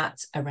actors at,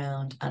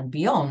 around, and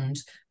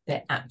beyond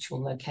their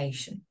actual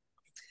location.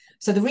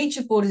 So the reach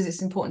of borders,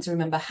 it's important to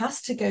remember,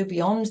 has to go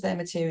beyond their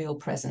material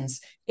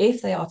presence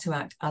if they are to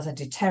act as a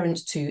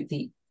deterrent to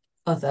the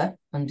other,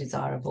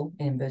 undesirable,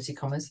 in inverted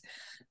commas.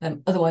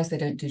 Otherwise, they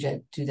don't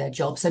do their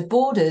job. So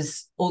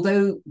borders,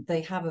 although they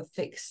have a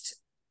fixed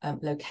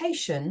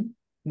location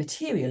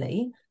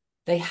materially,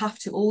 they have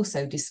to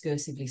also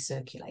discursively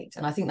circulate.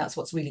 And I think that's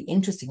what's really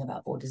interesting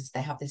about borders, is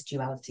they have this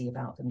duality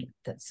about them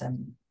that's,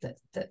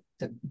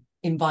 that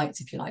invites,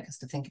 if you like, us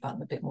to think about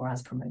them a bit more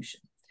as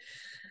promotion.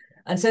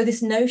 And so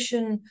this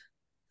notion,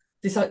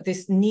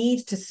 this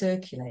need to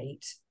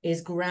circulate is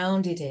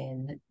grounded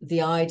in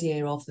the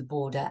idea of the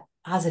border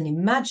as an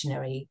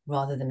imaginary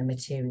rather than a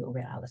material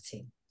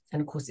reality. And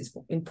of course, it's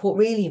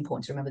really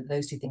important to remember that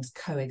those two things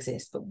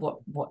coexist. But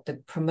what the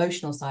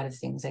promotional side of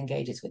things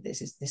engages with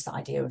this is this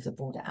idea of the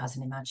border as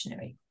an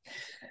imaginary.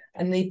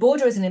 And the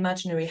border as an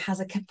imaginary has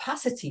a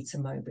capacity to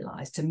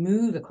mobilize, to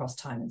move across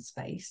time and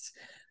space,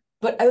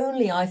 but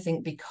only, I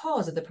think,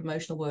 because of the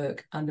promotional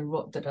work and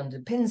that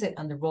underpins it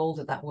and the role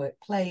that that work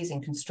plays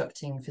in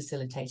constructing,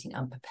 facilitating,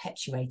 and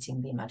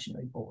perpetuating the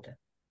imaginary border.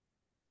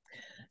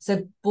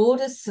 So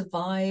borders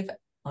survive,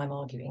 I'm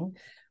arguing,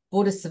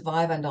 borders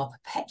survive and are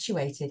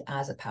perpetuated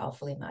as a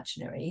powerful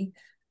imaginary,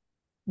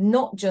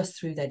 not just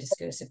through their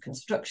discursive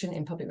construction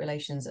in public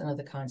relations and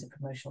other kinds of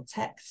promotional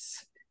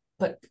texts,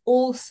 but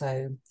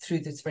also through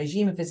this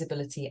regime of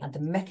visibility and the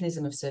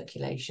mechanism of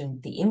circulation,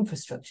 the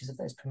infrastructures of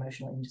those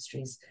promotional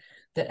industries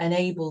that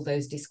enable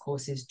those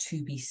discourses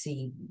to be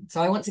seen.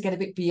 So I want to get a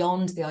bit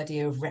beyond the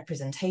idea of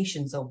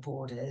representations of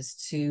borders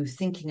to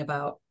thinking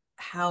about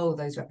how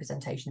those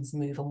representations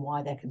move and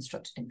why they're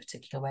constructed in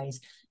particular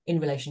ways in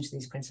relation to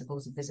these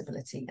principles of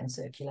visibility and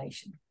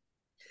circulation.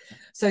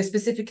 So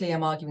specifically,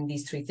 I'm arguing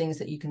these three things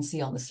that you can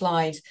see on the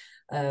slide.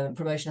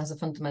 Promotion has a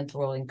fundamental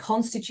role in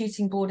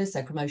constituting borders,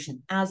 so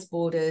promotion as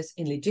borders,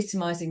 in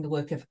legitimizing the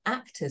work of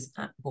actors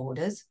at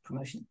borders,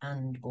 promotion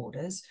and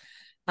borders,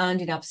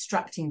 and in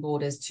abstracting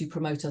borders to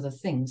promote other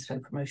things, so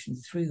promotion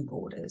through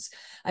borders.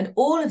 And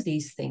all of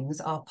these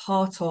things are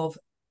part of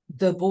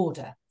the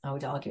border, I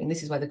would argue, and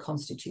this is where the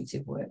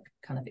constitutive work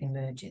kind of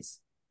emerges.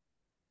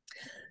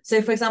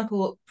 So, for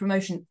example,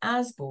 promotion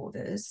as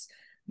borders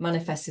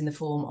manifests in the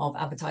form of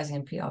advertising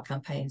and PR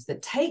campaigns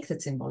that take the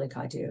symbolic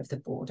idea of the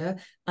border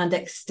and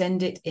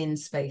extend it in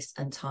space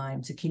and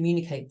time to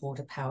communicate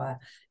border power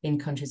in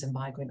countries of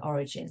migrant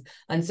origin.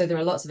 And so there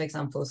are lots of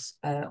examples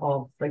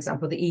of, for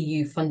example, the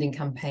EU funding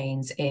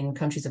campaigns in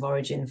countries of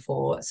origin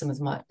for some of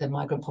the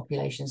migrant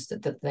populations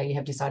that they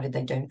have decided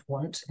they don't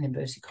want, in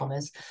inverted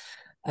commas.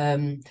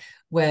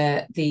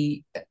 Where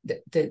the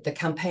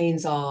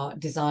campaigns are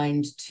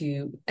designed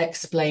to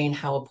explain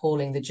how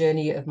appalling the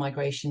journey of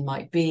migration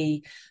might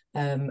be,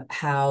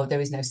 how there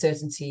is no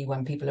certainty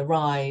when people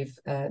arrive,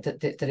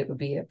 that it would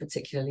be a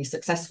particularly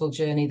successful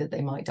journey, that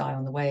they might die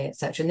on the way,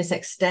 etc. And this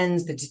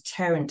extends the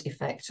deterrent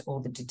effect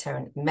or the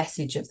deterrent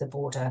message of the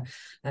border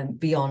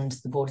beyond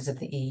the borders of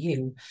the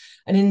EU.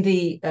 And in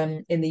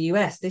the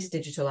US, this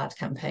digital ad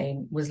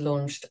campaign was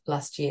launched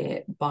last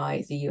year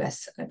by the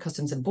US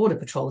Customs and Border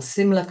Patrol,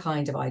 similar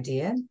kind of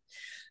idea.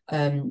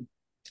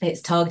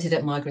 It's targeted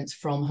at migrants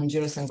from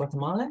Honduras and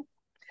Guatemala.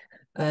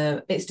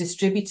 It's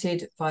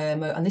distributed via,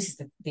 and this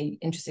is the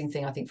interesting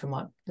thing, I think,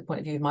 from the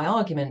point of view of my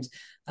argument,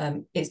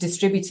 it's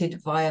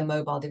distributed via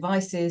mobile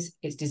devices.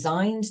 It's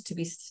designed to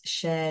be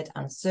shared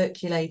and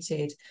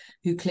circulated.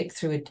 Who click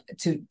through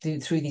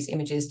these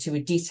images to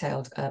a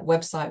detailed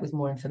website with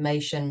more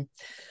information.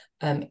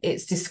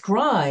 It's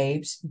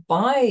described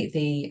by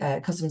the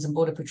Customs and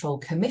Border Patrol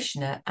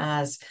Commissioner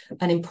as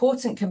an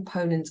important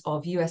component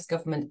of US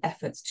government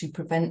efforts to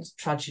prevent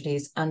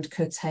tragedies and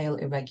curtail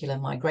irregular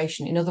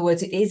migration. In other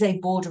words, it is a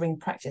bordering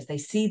practice. They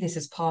see this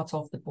as part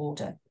of the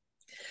border.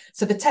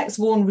 So the text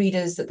warn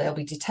readers that they'll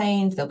be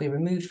detained, they'll be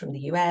removed from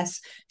the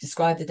US,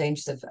 describe the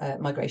dangers of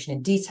migration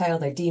in detail.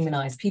 They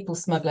demonize people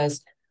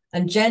smugglers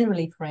and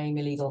generally frame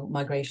illegal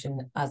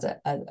migration as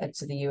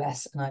to the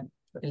US, and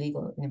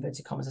illegal in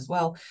inverted commas as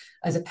well,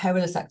 as a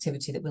perilous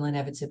activity that will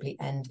inevitably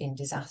end in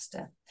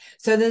disaster.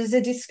 So there's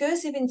a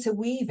discursive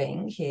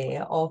interweaving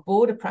here of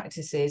border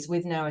practices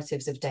with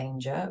narratives of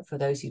danger for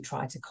those who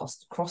try to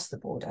cross the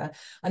border,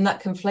 and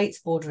that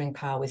conflates bordering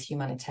power with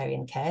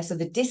humanitarian care. So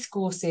the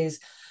discourses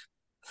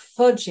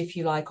fudge, if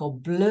you like, or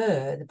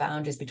blur the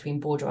boundaries between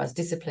border as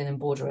discipline and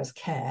border as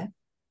care.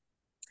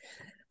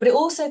 But it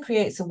also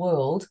creates a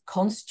world,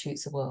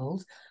 constitutes a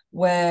world,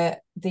 where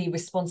the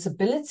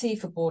responsibility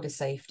for border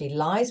safety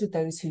lies with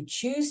those who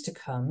choose to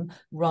come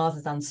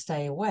rather than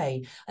stay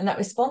away. And that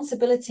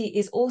responsibility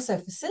is also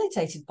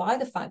facilitated by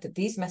the fact that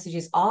these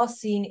messages are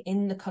seen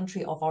in the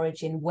country of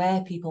origin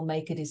where people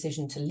make a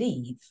decision to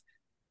leave.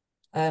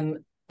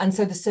 And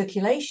so the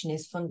circulation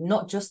is from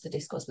not just the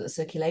discourse, but the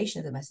circulation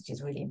of the message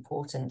is really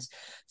important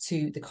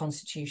to the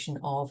constitution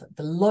of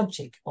the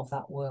logic of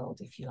that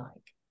world, if you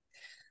like.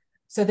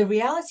 So the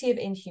reality of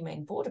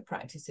inhumane border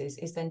practices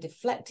is then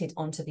deflected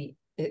onto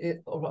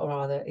or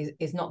rather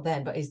is not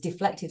then, but is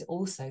deflected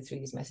also through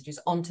these messages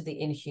onto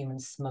the inhuman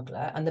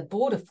smuggler. And the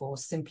border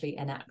force simply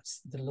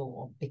enacts the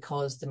law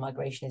because the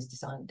migration is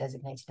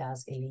designated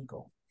as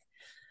illegal.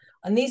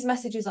 And these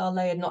messages are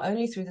layered not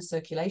only through the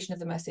circulation of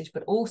the message,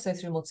 but also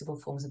through multiple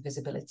forms of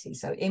visibility.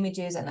 So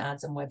images and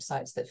ads and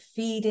websites that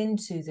feed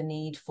into the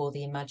need for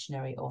the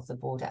imaginary of the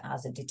border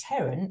as a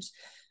deterrent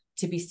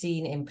to be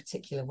seen in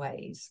particular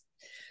ways.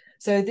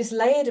 So this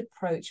layered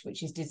approach,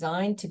 which is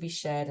designed to be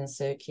shared and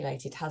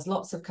circulated, has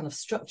lots of kind of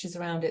structures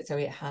around it. So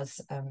it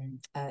has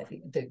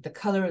the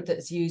color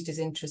that's used is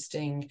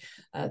interesting.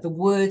 The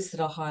words that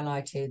are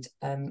highlighted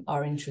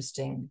are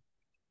interesting.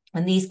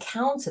 And these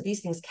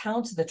things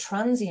counter the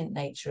transient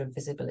nature of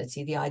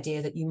visibility, the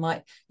idea that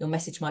your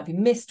message might be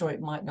missed or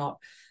it might not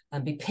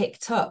be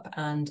picked up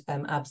and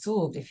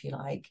absorbed, if you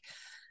like,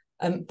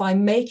 by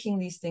making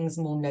these things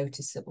more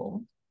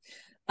noticeable.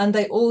 And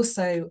they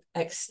also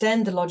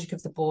extend the logic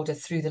of the border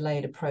through the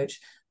layered approach,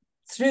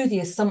 through the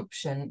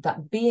assumption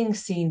that being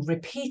seen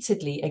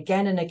repeatedly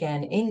again and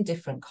again in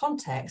different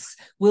contexts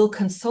will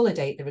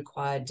consolidate the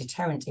required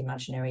deterrent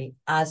imaginary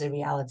as a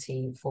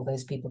reality for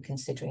those people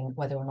considering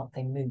whether or not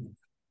they move.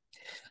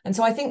 And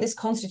so I think this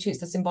constitutes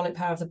the symbolic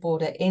power of the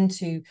border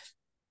into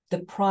the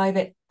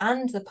private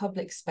and the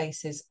public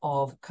spaces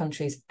of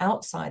countries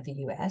outside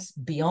the US,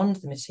 beyond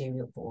the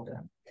material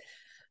border.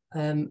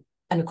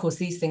 And of course,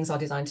 these things are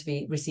designed to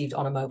be received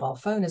on a mobile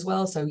phone as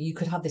well. So you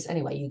could have this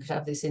anyway. You could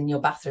have this in your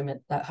bathroom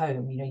at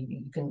home. You know,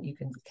 you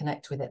can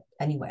connect with it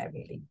anywhere,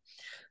 really.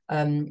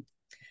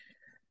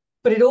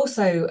 But it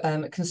also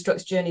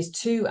constructs journeys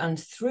to and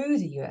through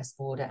the US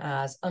border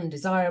as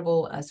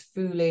undesirable, as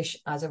foolish,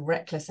 as a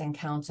reckless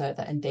encounter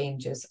that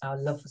endangers our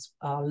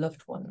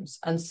loved ones.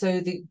 And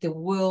so the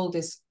world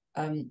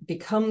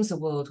becomes a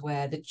world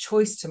where the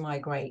choice to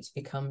migrate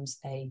becomes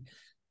a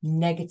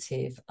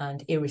negative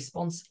and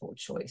irresponsible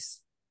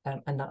choice.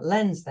 And that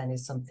lens then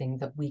is something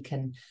that we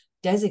can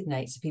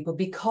designate to people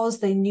because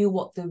they knew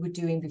what they were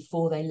doing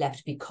before they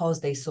left, because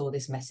they saw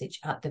this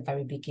message at the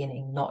very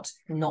beginning, not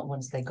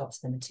once they got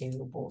to the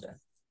material border.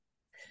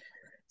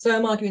 So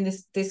I'm arguing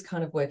this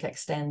kind of work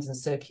extends and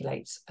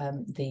circulates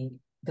the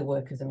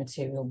work of the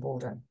material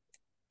border.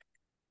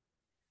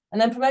 And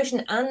then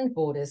promotion and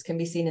borders can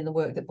be seen in the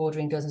work that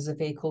bordering does as a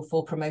vehicle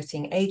for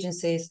promoting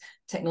agencies,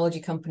 technology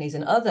companies,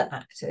 and other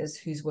actors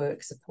whose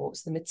work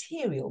supports the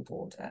material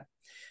border.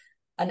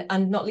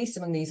 And not least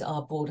among these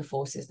are border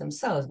forces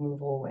themselves.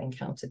 We've all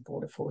encountered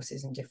border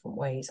forces in different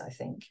ways, I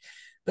think.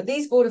 But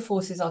these border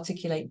forces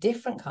articulate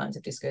different kinds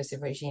of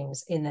discursive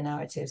regimes in the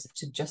narratives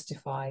to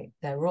justify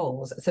their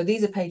roles. So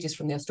these are pages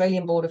from the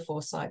Australian Border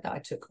Force site that I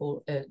took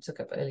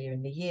up earlier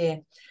in the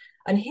year.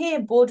 And here,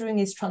 bordering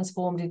is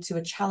transformed into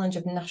a challenge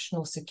of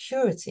national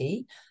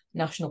security,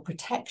 national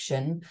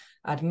protection,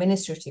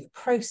 administrative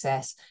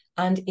process,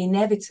 and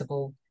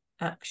inevitable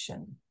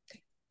action.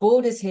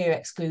 Borders here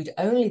exclude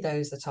only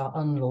those that are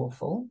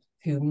unlawful,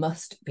 who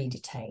must be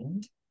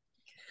detained.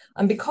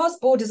 And because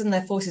borders and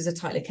their forces are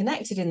tightly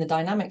connected in the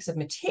dynamics of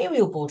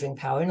material bordering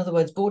power, in other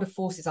words, border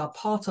forces are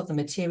part of the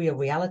material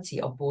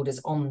reality of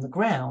borders on the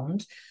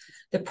ground,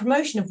 the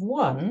promotion of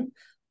one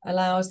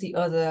allows the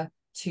other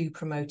to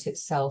promote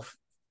itself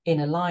in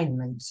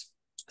alignment.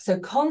 So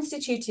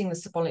constituting the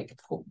symbolic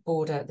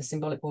border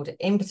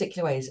in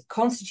particular ways,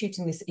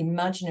 constituting this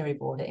imaginary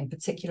border in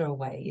particular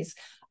ways,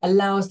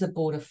 allows the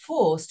border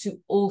force to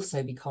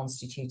also be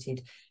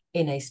constituted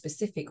in a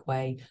specific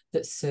way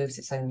that serves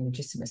its own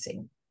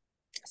legitimacy.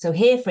 So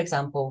here, for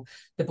example,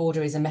 the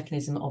border is a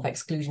mechanism of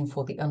exclusion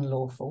for the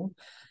unlawful.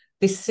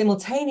 This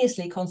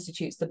simultaneously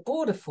constitutes the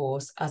border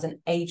force as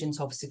an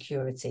agent of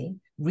security,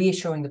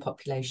 reassuring the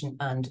population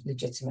and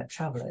legitimate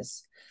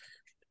travellers.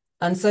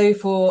 And so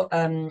for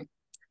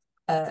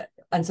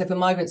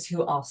migrants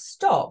who are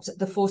stopped,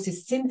 the force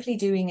is simply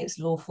doing its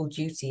lawful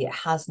duty. It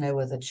has no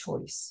other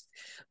choice.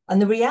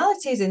 And the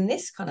realities in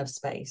this kind of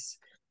space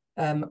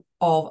of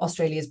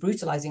Australia's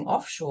brutalising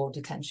offshore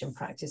detention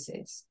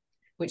practices,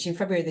 which in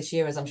February this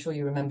year, as I'm sure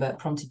you remember,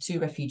 prompted 2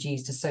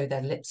 refugees to sew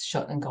their lips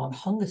shut and go on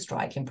hunger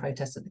strike in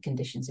protest at the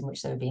conditions in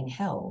which they were being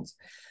held.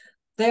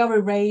 They are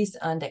erased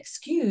and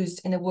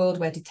excused in a world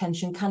where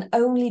detention can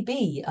only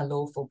be a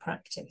lawful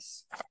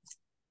practice.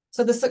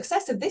 So the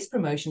success of this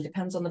promotion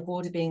depends on the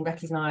border being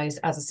recognised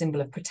as a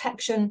symbol of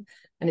protection,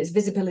 and its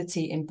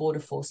visibility in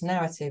border force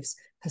narratives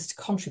has to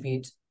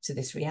contribute to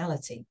this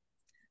reality.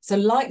 So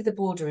like the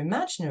border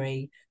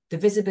imaginary, the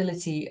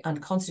visibility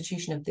and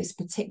constitution of this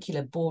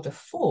particular border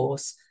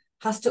force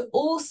has to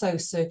also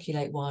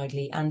circulate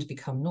widely and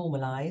become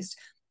normalised,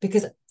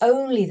 because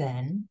only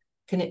then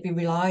can it be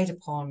relied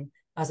upon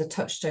as a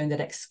touchstone that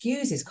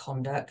excuses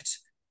conduct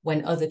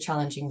when other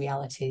challenging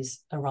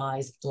realities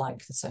arise,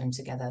 like the sewn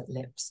together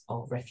lips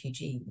of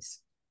refugees.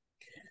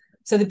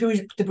 So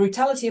the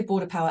brutality of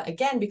border power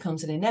again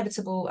becomes an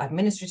inevitable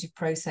administrative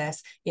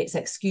process. It's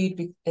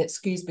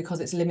excused because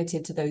it's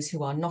limited to those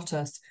who are not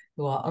us,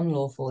 who are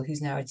unlawful,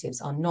 whose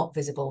narratives are not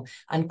visible,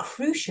 and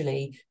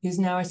crucially, whose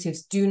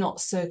narratives do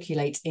not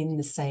circulate in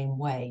the same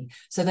way.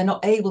 So they're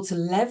not able to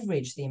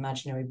leverage the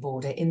imaginary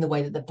border in the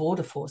way that the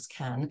border force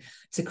can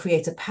to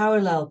create a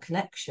parallel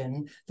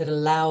connection that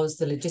allows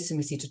the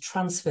legitimacy to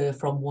transfer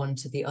from one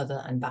to the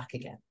other and back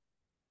again.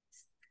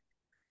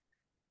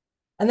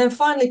 And then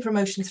finally,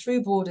 promotion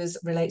through borders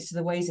relates to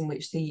the ways in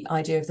which the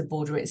idea of the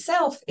border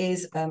itself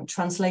is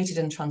translated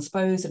and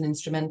transposed and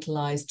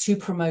instrumentalized to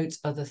promote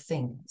other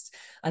things.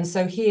 And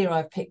so here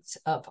I've picked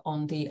up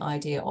on the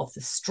idea of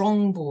the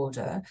strong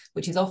border,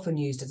 which is often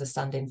used as a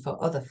stand-in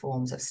for other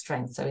forms of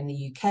strength. So in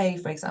the UK,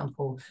 for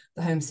example,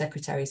 the Home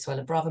Secretary,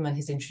 Suella Braverman,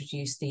 has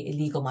introduced the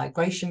Illegal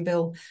Migration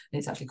Bill, and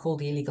it's actually called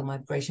the Illegal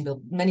Migration Bill.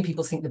 Many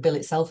people think the bill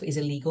itself is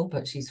illegal,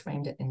 but she's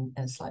framed it in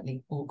a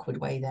slightly awkward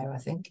way there, I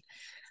think.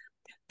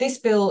 This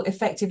bill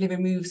effectively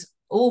removes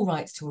all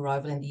rights to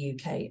arrival in the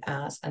UK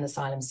as an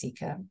asylum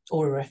seeker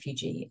or a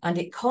refugee, and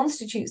it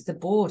constitutes the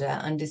border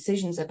and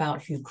decisions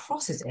about who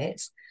crosses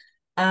it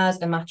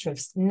as a matter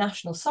of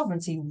national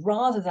sovereignty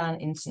rather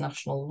than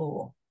international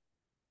law.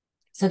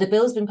 So the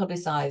bill has been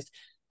publicised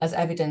as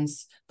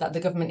evidence that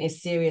the government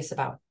is serious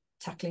about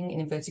tackling, in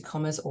inverted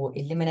commas, or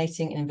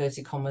eliminating, in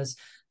inverted commas,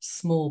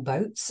 small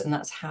boats, and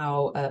that's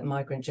how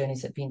migrant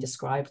journeys have been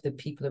described. The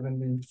people are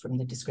removed from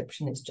the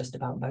description, it's just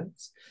about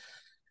boats.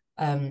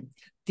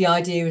 The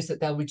idea is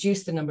that they'll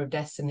reduce the number of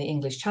deaths in the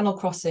English Channel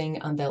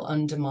crossing and they'll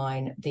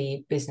undermine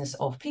the business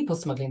of people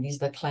smuggling. These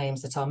are the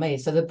claims that are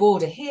made. So the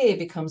border here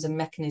becomes a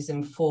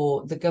mechanism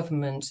for the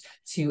government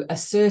to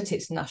assert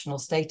its national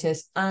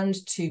status and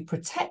to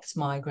protect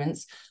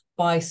migrants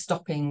by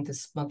stopping the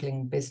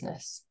smuggling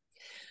business.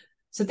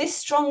 So this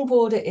strong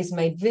border is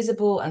made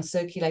visible and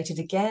circulated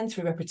again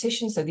through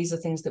repetition. So these are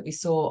things that we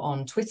saw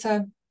on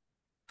Twitter,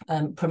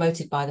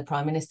 promoted by the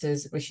Prime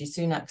Minister's Rishi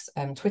Sunak's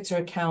Twitter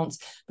accounts,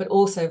 but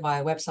also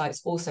via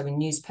websites, also in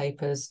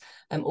newspapers,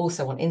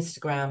 also on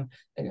Instagram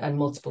and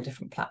multiple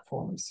different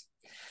platforms.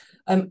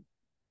 The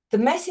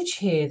message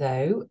here,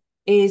 though,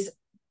 is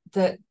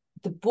that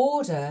the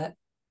border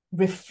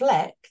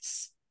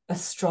reflects a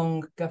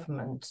strong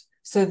government.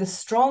 So the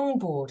strong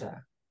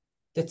border,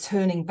 the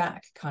turning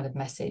back kind of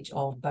message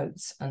of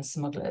boats and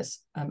smugglers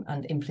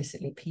and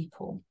implicitly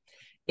people,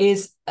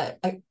 is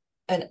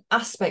an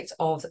aspect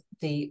of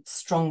the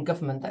strong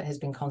government that has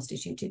been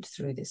constituted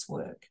through this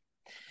work.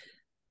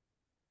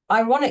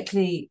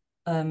 Ironically,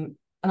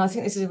 and I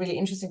think this is a really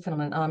interesting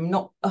phenomenon, and I'm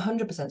not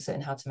 100%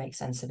 certain how to make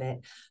sense of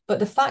it, but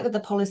the fact that the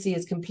policy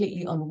is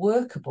completely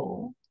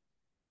unworkable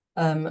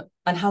and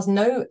has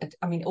no,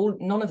 I mean,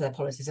 none of their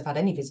policies have had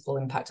any visible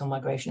impact on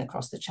migration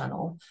across the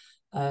Channel.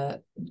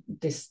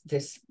 This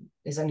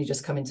is only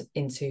just come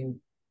into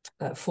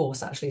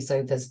force, actually,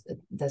 so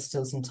there's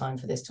still some time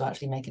for this to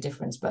actually make a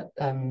difference, but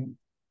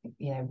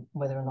you know,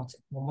 whether or not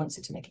one wants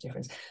it to make a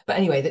difference. But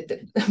anyway,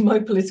 my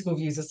political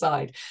views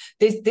aside,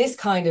 this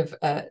kind of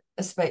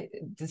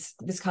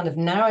this kind of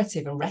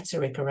narrative and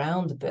rhetoric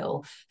around the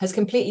bill has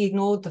completely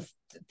ignored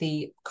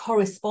the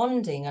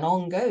corresponding and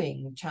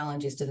ongoing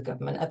challenges to the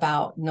government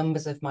about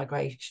numbers of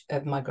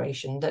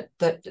migration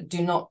that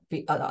do not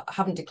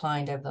haven't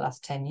declined over the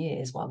last 10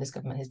 years while this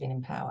government has been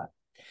in power.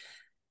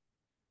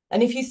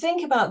 And if you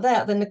think about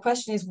that, then the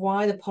question is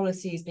why the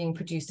policy is being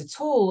produced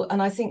at all.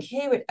 And I think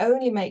here it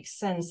only makes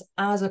sense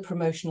as a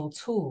promotional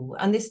tool.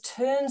 And this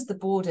turns the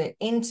border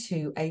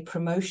into a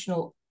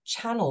promotional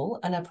channel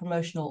and a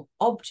promotional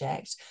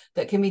object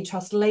that can be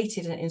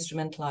translated and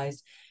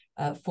instrumentalized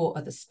for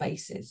other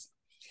spaces.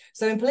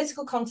 So in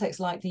political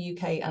contexts like the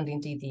UK and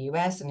indeed the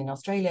US and in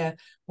Australia,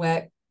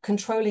 where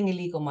controlling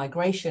illegal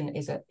migration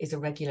is a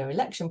regular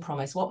election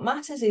promise, what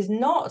matters is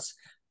not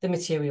the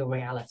material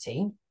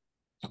reality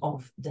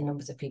of the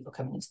numbers of people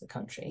coming into the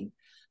country,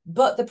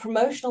 but the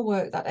promotional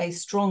work that a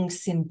strong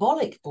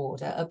symbolic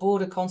border, a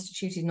border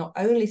constituted not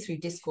only through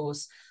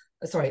discourse,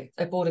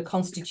 a border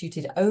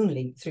constituted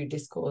only through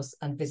discourse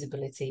and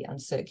visibility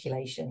and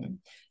circulation,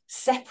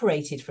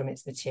 separated from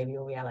its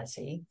material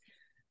reality,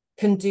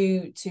 can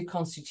do to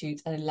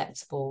constitute an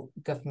electable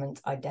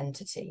government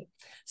identity.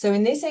 So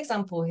in this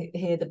example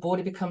here, the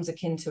border becomes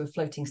akin to a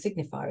floating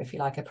signifier, if you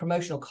like, a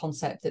promotional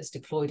concept that's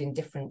deployed in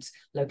different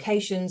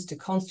locations to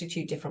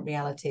constitute different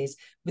realities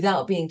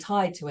without being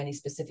tied to any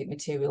specific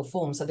material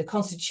form. So the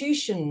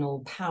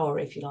constitutional power,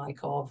 if you like,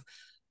 of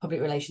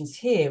public relations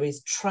here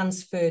is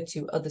transferred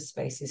to other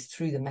spaces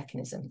through the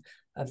mechanism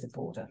of the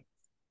border.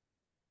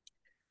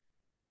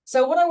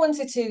 So what I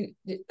wanted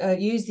to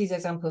use these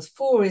examples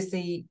for is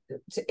to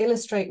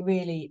illustrate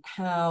really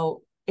how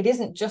it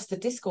isn't just the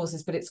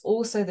discourses, but it's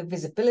also the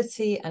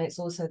visibility and it's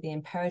also the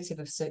imperative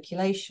of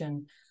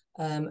circulation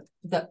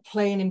that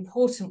play an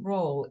important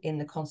role in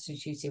the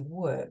constitutive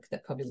work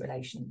that public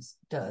relations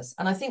does.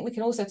 And I think we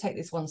can also take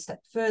this one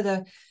step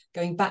further,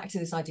 going back to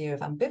this idea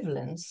of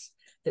ambivalence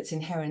that's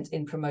inherent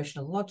in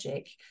promotional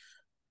logic.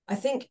 I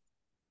think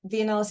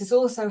the analysis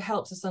also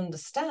helps us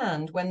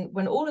understand when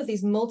all of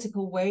these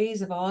multiple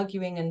ways of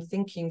arguing and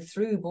thinking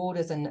through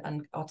borders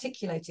and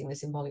articulating the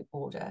symbolic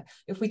border,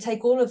 if we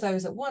take all of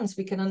those at once,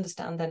 we can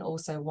understand then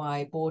also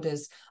why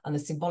borders and the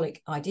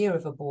symbolic idea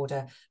of a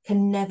border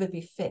can never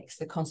be fixed.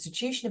 The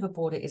constitution of a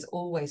border is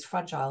always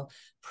fragile,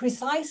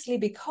 precisely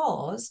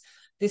because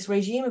this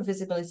regime of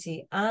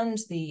visibility and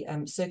the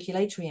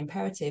circulatory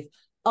imperative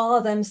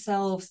are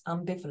themselves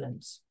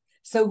ambivalent.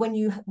 So when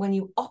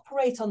you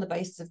operate on the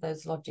basis of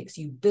those logics,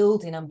 you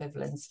build in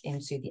ambivalence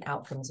into the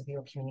outcomes of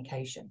your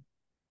communication.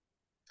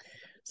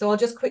 So I'll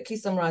just quickly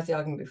summarize the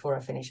argument before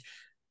I finish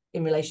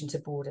in relation to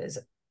borders.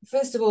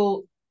 First of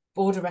all,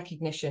 border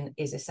recognition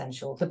is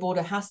essential. The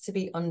border has to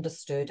be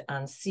understood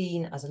and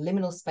seen as a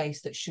liminal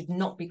space that should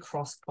not be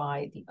crossed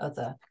by the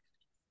other.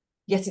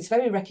 Yet its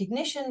very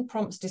recognition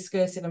prompts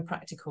discursive and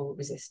practical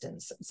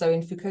resistance. So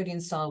in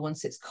Foucauldian style,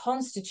 once it's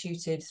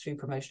constituted through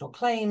promotional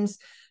claims,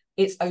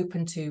 it's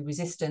open to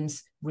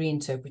resistance,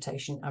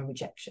 reinterpretation, and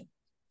rejection.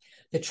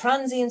 The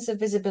transience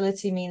of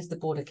visibility means the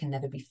border can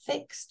never be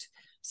fixed,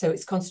 so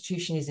its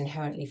constitution is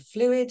inherently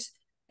fluid,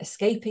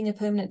 escaping a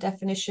permanent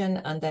definition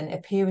and then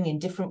appearing in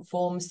different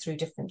forms through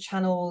different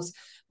channels,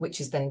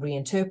 which is then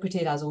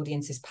reinterpreted as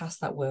audiences pass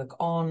that work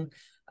on.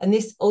 And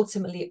this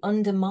ultimately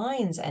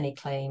undermines any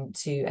claim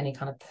to any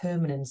kind of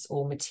permanence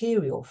or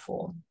material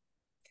form.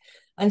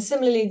 And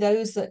similarly,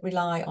 those that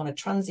rely on a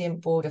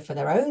transient border for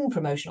their own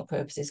promotional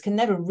purposes can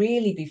never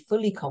really be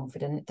fully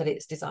confident that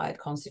its desired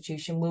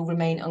constitution will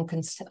remain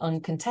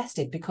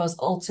uncontested, because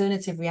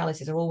alternative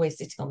realities are always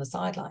sitting on the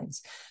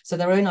sidelines. So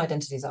their own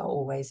identities are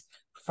always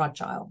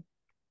fragile.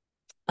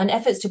 And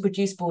efforts to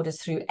produce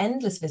borders through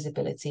endless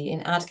visibility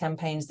in ad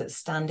campaigns that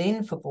stand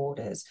in for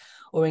borders,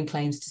 or in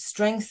claims to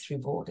strength through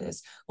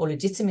borders or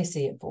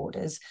legitimacy at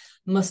borders,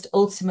 must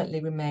ultimately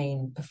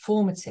remain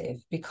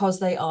performative, because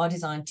they are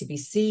designed to be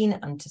seen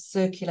and to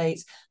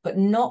circulate, but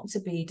not to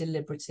be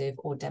deliberative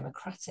or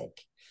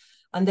democratic.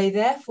 And they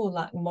therefore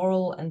lack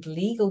moral and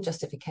legal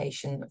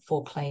justification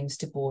for claims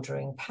to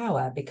bordering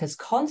power, because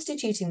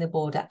constituting the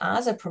border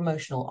as a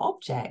promotional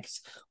object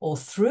or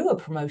through a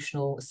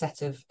promotional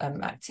set of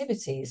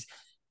activities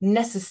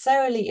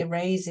necessarily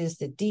erases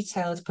the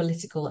detailed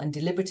political and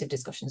deliberative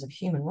discussions of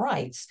human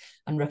rights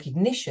and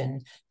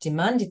recognition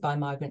demanded by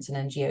migrants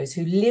and NGOs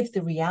who live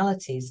the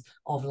realities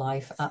of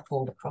life at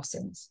border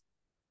crossings.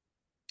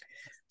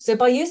 So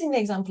by using the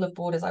example of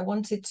borders, I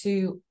wanted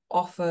to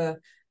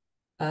offer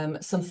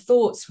some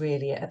thoughts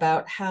really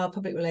about how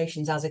public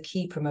relations as a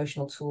key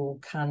promotional tool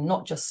can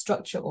not just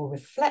structure or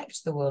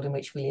reflect the world in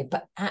which we live,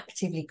 but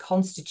actively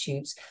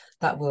constitutes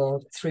that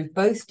world through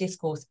both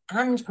discourse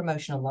and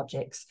promotional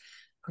logics,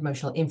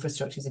 promotional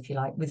infrastructures, if you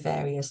like, with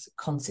various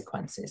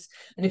consequences.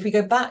 And if we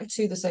go back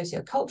to the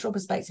socio-cultural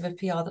perspective of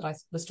PR that I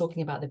was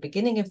talking about at the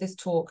beginning of this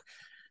talk,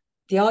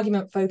 the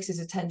argument focuses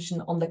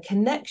attention on the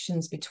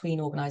connections between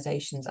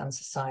organisations and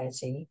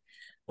society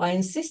by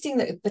insisting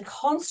that the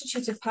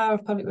constitutive power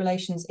of public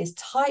relations is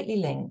tightly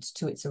linked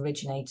to its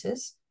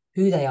originators,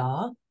 who they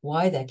are,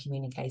 why they're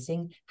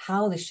communicating,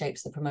 how this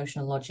shapes the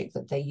promotional logic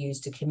that they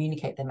use to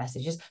communicate their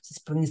messages. So this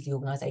brings the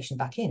organisation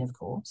back in, of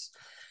course.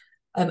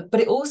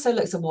 But it also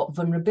looks at what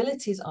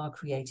vulnerabilities are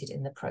created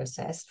in the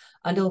process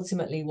and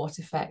ultimately what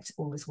effect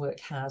all this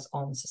work has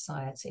on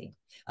society.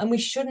 And we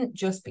shouldn't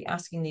just be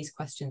asking these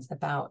questions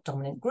about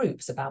dominant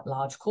groups, about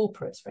large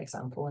corporates, for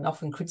example, and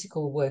often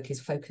critical work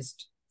is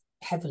focused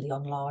heavily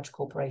on large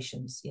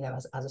corporations, you know,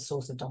 as a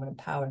source of dominant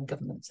power in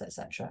governments,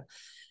 etc.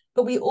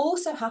 But we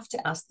also have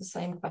to ask the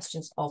same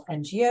questions of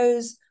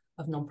NGOs,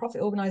 of non-profit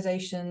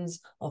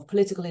organisations, of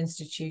political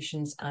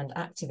institutions and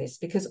activists,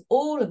 because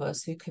all of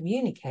us who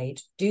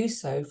communicate do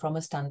so from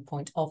a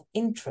standpoint of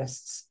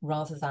interests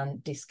rather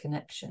than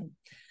disconnection.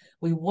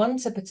 We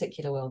want a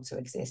particular world to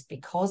exist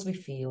because we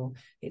feel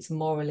it's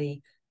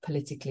morally,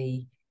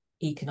 politically,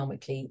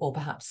 economically, or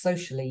perhaps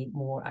socially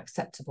more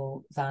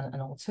acceptable than an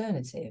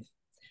alternative.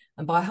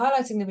 And by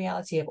highlighting the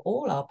reality of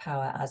all our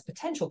power as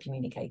potential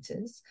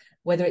communicators,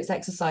 whether it's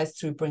exercised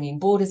through bringing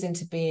borders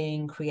into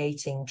being,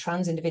 creating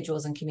trans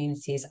individuals and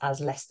communities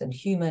as less than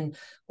human,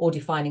 or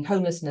defining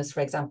homelessness,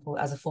 for example,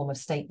 as a form of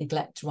state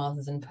neglect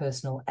rather than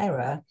personal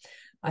error,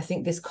 I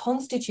think this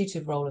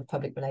constitutive role of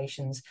public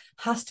relations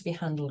has to be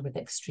handled with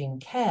extreme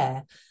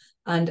care.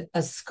 And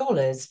as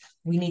scholars,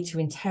 we need to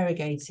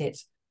interrogate it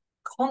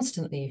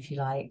constantly, if you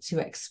like, to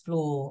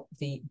explore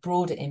the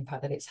broader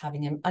impact that it's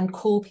having and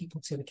call people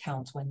to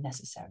account when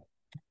necessary.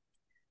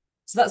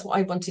 So that's what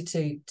I wanted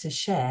to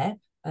share.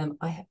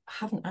 I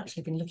haven't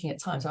actually been looking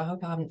at time, so I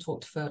hope I haven't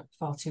talked for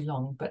far too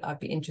long, but I'd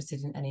be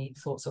interested in any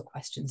thoughts or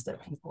questions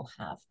that people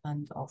have,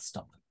 and I'll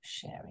stop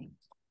sharing.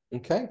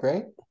 Okay,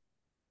 great.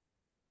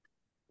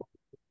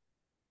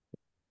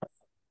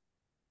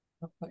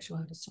 Not quite sure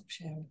how to stop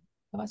sharing.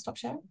 Have I stopped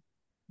sharing?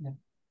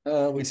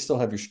 No. We still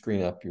have your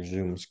screen up, your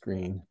Zoom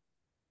screen.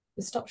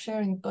 The stop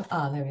sharing, but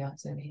there we are.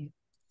 It's over here.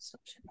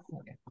 Stop sharing.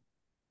 There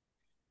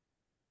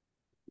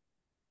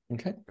we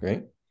go. Okay,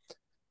 great.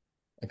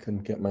 I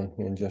couldn't get my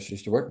hand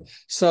gestures to work.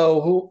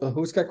 So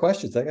who's got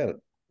questions? I got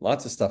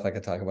lots of stuff I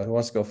could talk about. Who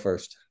wants to go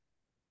first?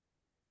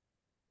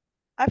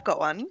 I've got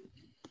one.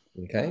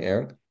 Okay,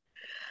 Aaron.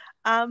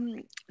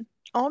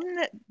 On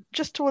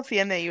just towards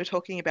the end there, you were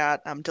talking about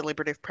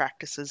deliberative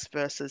practices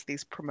versus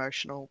these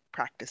promotional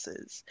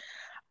practices.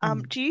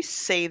 Do you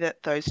see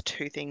that those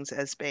two things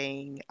as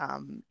being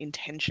in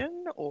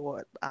tension,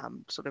 or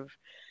sort of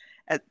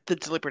the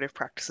deliberative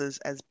practices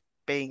as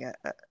being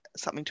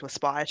something to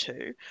aspire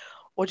to?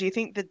 Or do you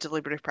think the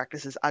deliberative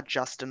practices are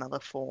just another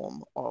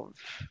form of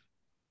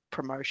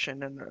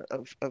promotion and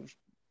of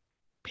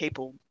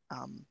people,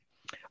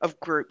 of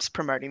groups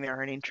promoting their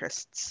own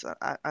interests?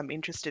 I'm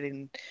interested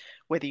in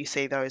whether you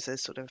see those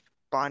as sort of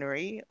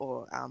binary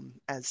or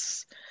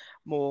as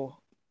more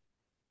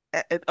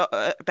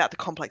about the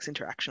complex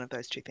interaction of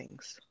those two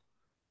things.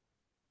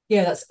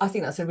 Yeah, I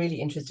think that's a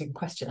really interesting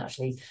question,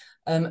 actually.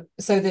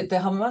 So the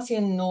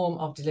Habermasian norm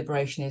of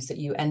deliberation is that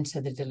you enter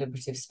the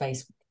deliberative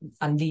space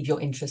and leave your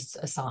interests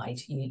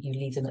aside. You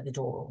leave them at the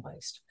door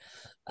almost.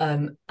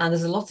 And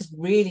there's a lot of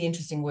really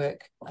interesting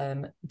work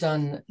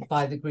done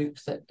by the group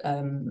that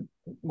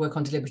work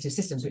on deliberative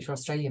systems, which are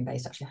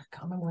Australian-based. Actually, I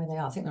can't remember where they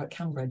are. I think they're at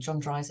Canberra. John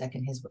Dryzek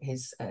and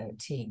his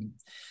team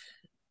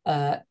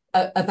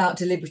about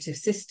deliberative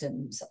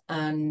systems.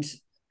 And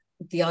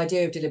the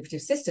idea of deliberative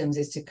systems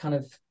is to kind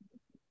of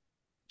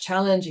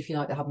challenge, if you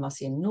like, the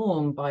Habermasian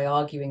norm by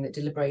arguing that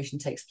deliberation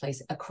takes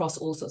place across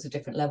all sorts of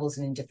different levels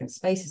and in different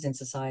spaces in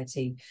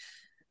society,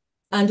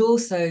 and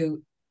also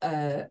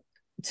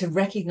to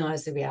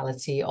recognize the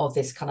reality of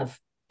this kind of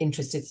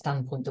interested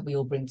standpoint that we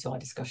all bring to our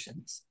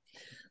discussions.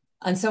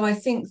 And so I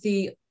think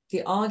the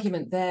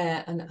argument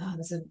there, and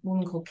there's a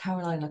woman called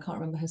Caroline, I can't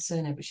remember her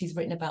surname, but she's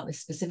written about this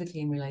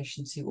specifically in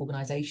relation to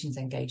organizations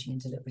engaging in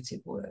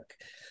deliberative work.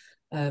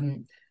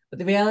 But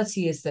the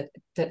reality is that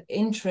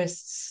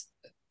interests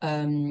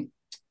are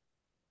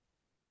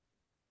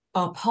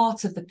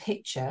part of the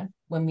picture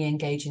when we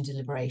engage in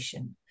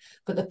deliberation.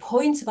 But the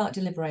point about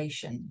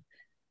deliberation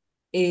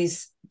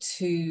is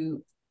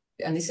to,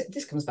 and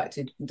this comes back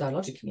to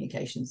dialogic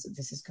communications,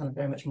 this is kind of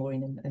very much more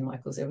in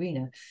Michael's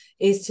arena,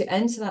 is to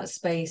enter that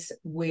space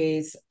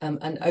with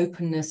an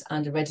openness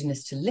and a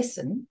readiness to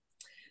listen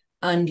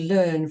and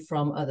learn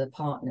from other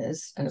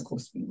partners. And of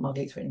course,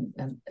 Margaret's written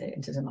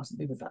into Martin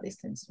Buber about these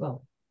things as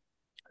well.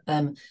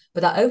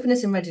 But that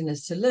openness and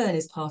readiness to learn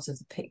is part of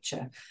the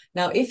picture.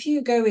 Now, if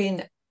you go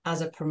in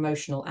as a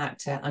promotional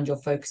actor and your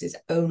focus is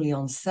only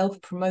on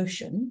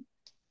self-promotion,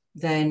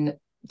 then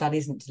that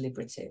isn't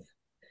deliberative.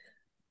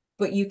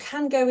 But you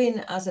can go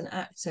in as an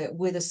actor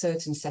with a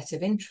certain set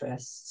of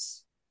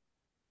interests,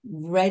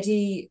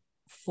 ready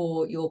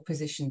for your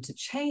position to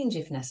change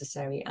if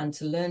necessary, and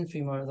to learn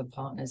from your other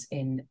partners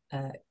in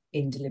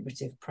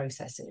deliberative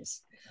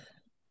processes.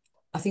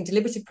 I think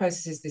deliberative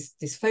processes,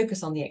 this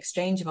focus on the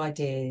exchange of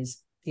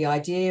ideas, the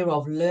idea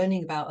of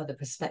learning about other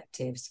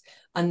perspectives,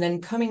 and then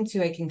coming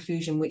to a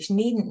conclusion which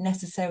needn't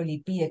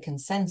necessarily be a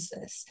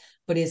consensus,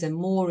 but is a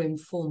more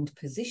informed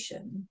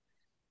position,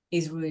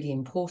 is really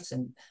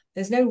important.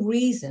 There's no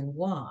reason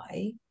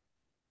why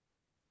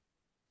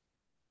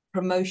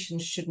promotion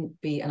shouldn't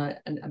be, and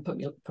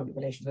public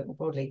relations more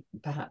broadly,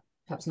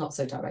 perhaps not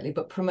so directly,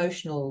 but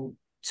promotional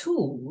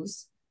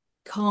tools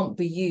can't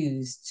be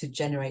used to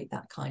generate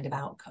that kind of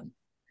outcome.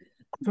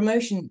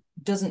 Promotion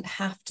doesn't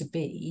have to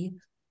be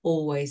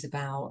always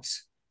about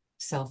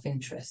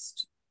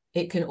self-interest.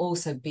 It can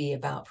also be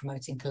about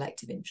promoting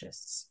collective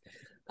interests.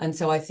 And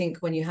so I think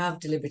when you have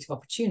deliberative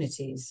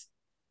opportunities,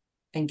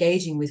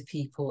 engaging with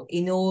people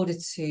in order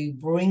to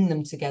bring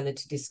them together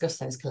to discuss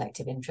those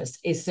collective interests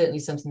is certainly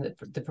something that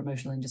the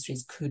promotional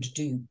industries could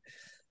do.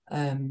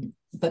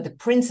 But the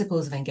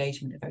principles of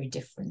engagement are very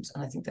different.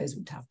 And I think those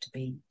would have to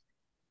be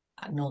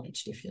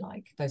acknowledged, if you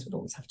like. Those would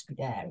always have to be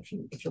there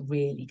if you're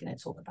really going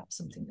to talk about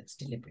something that's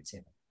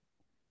deliberative.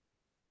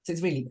 So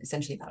it's really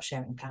essentially about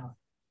sharing power.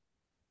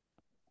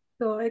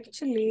 So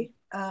actually,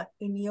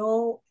 in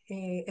your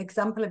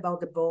example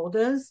about the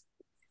borders,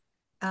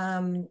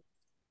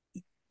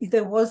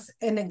 there was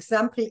an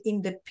example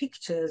in the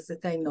pictures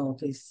that I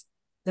noticed.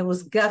 There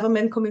was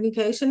government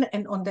communication,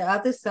 and on the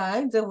other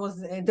side, there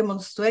was a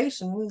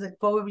demonstration that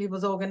probably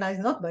was organized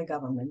not by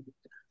government.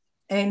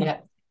 And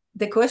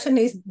the question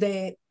is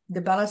the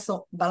balance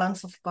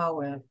of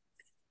power.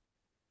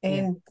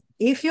 And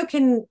if you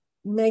can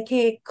make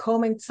a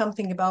comment,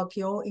 something about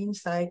your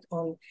insight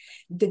on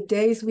the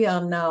days we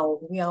are now,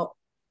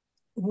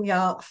 we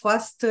are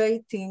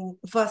frustrated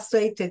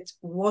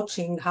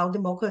watching how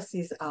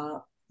democracies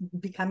are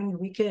becoming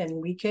weaker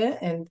and weaker,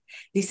 and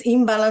this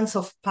imbalance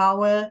of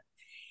power,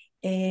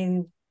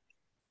 and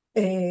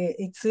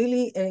it's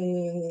really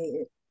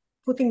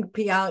putting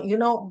PR,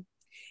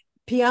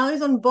 PR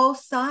is on both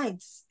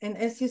sides, and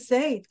as you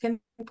say, it can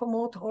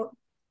promote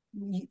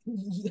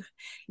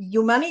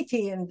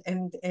humanity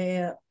and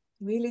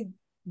really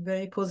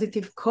very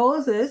positive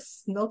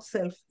causes, not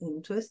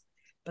self-interest.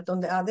 But on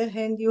the other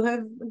hand, you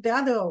have the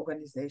other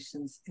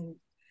organizations, and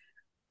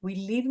we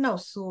live now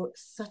through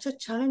such a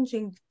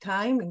challenging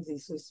time in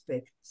this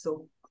respect.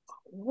 So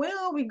where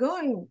are we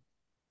going?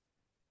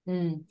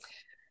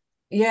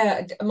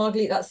 Yeah,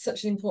 Margaret, that's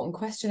such an important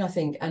question, I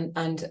think, and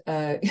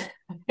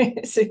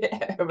it's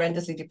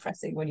horrendously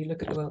depressing when you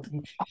look at the world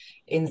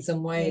in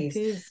some ways.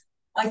 It is.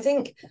 I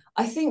think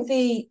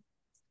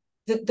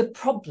the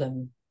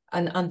problem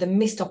and the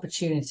missed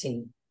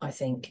opportunity, I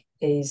think,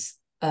 is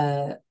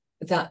that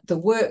the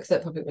work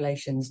that public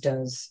relations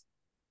does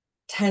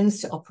tends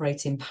to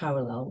operate in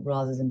parallel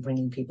rather than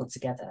bringing people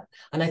together.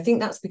 And I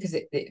think that's because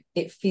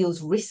it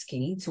feels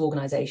risky to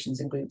organizations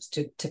and groups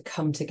to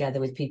come together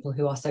with people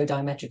who are so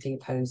diametrically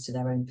opposed to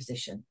their own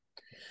position.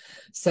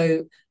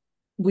 So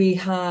we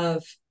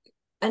have,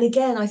 and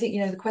again, I think,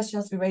 the question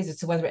has to be raised as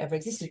to whether it ever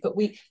existed, but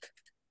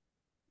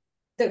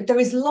there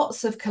is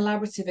lots of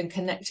collaborative and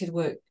connected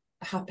work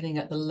happening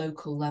at the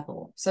local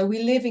level. So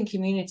we live in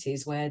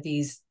communities where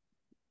these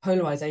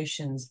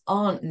polarizations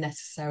aren't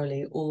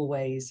necessarily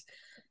always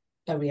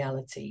a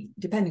reality,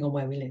 depending on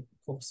where we live,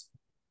 of course.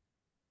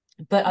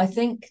 But I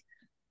think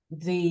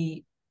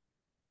the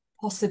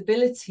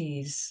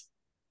possibilities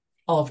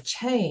of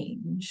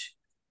change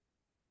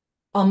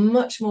are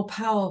much more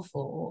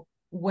powerful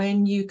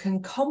when you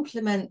can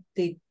complement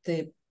the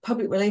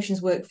public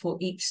relations work for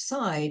each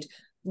side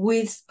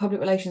with public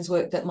relations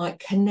work that might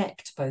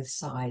connect both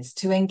sides,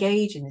 to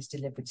engage in this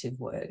deliberative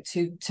work,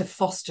 to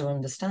foster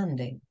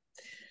understanding.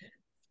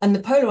 And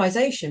the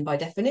polarization, by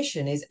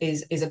definition, is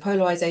a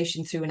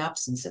polarization through an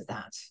absence of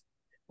that,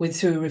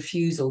 through a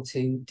refusal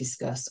to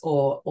discuss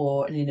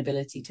or an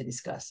inability to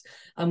discuss.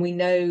 And we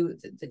know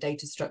that the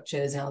data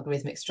structures and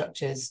algorithmic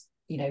structures,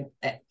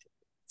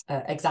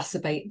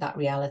 exacerbate that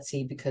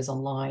reality, because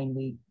online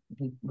we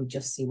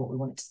just see what we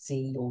want to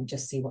see, or we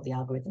just see what the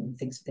algorithm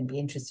thinks we're going to be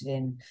interested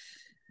in.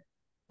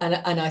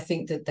 And I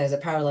think that there's a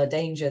parallel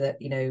danger that,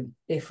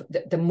 if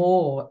the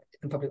more,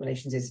 and public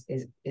relations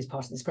is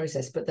part of this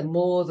process, but the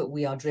more that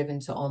we are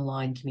driven to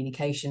online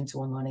communication, to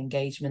online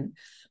engagement,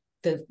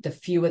 the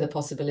fewer the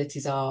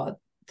possibilities are,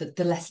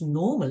 the less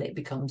normal it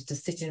becomes to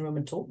sit in a room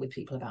and talk with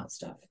people about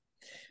stuff.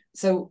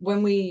 So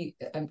when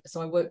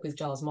I work with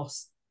Giles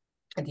Moss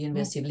at the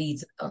University of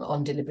Leeds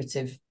on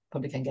deliberative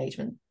public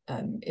engagement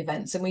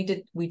events, and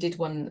we did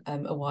one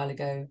a while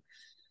ago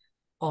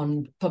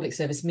on public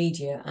service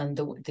media and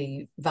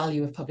the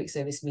value of public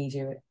service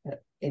media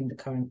in the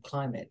current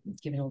climate,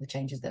 given all the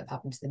changes that have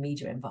happened to the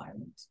media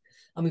environment.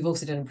 And we've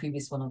also done a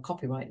previous one on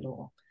copyright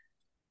law.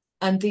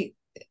 And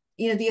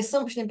the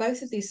assumption in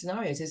both of these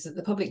scenarios is that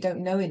the public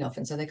don't know enough,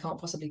 and so they can't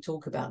possibly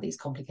talk about these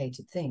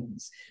complicated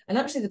things. And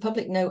actually, the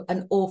public know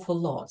an awful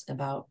lot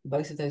about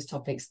both of those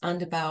topics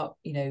and about,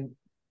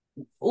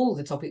 all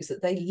the topics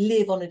that they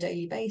live on a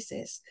daily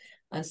basis.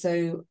 And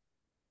so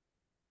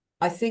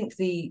I think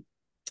the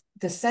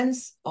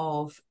sense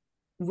of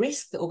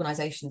risk that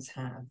organizations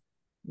have,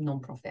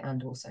 non-profit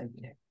and also,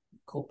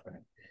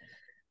 corporate,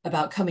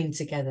 about coming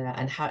together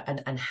and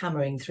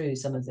hammering through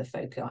some of the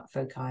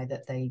foci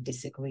that they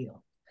disagree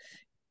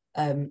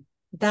on,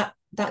 that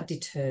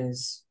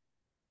deters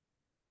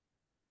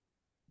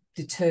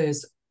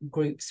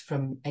groups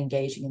from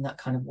engaging in that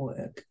kind of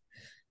work.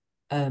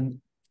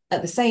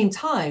 At the same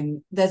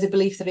time, there's a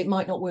belief that it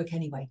might not work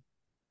anyway.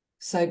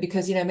 So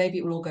because, maybe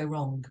it will all go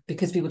wrong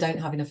because people don't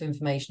have enough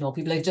information, or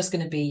people are just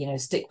going to be,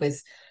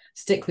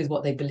 stick with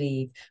what they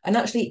believe. And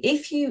actually,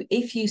 if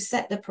you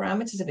set the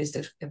parameters of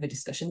a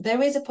discussion,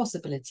 there is a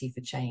possibility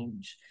for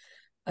change.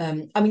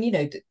 I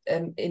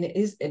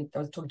was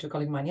talking to a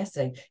colleague of mine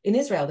yesterday. In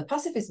Israel, the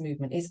pacifist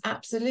movement is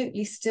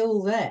absolutely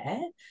still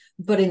there,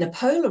 but in a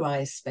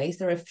polarized space,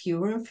 there are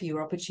fewer and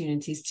fewer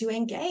opportunities to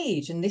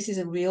engage, and this is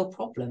a real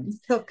problem.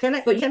 So can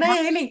I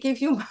really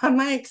give you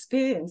my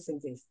experience in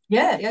this?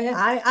 Yeah.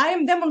 I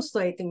am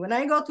demonstrating. When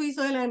I go to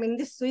Israel, I'm in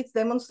the streets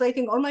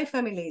demonstrating. All my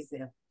family is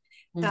there.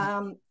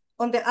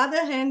 On the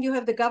other hand, you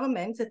have the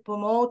government that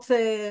promotes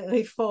a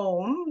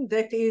reform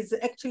that is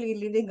actually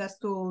leading us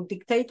to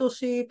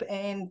dictatorship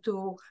and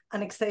to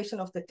annexation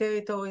of the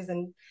territories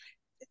and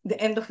the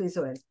end of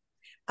Israel.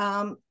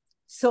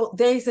 So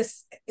there's a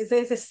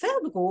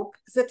third group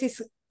that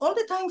is all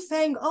the time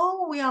saying,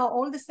 oh, we are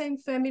all the same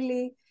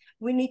family.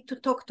 We need to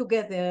talk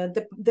together.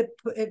 The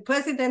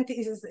president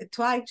is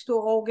tried to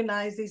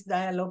organize these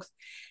dialogues.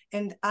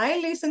 And I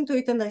listen to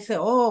it and I say,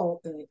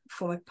 oh,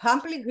 from a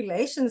public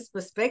relations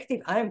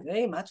perspective, I'm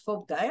very much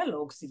for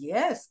dialogues.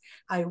 Yes,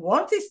 I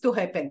want this to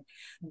happen.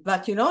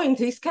 But, in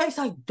this case,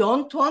 I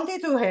don't want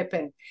it to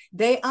happen.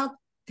 They are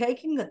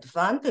taking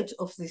advantage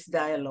of these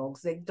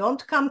dialogues. They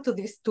don't come to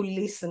this to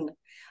listen.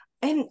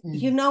 And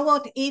you know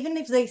what? Even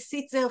if they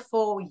sit there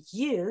for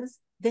years,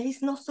 there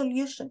is no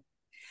solution.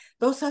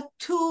 Those are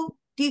two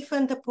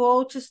different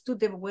approaches to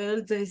the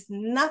world. There is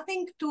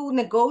nothing to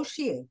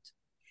negotiate.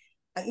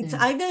 It's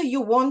either you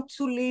want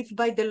to live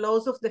by the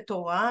laws of the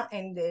Torah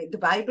and the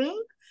Bible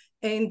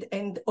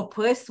and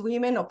oppress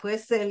women,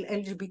 oppress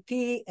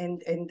LGBT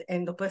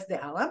and oppress the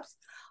Arabs,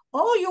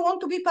 or you want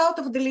to be part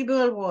of the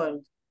liberal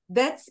world.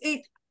 That's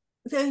it.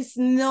 There is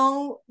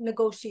no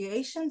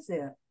negotiations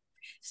there.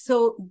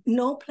 So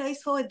no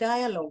place for a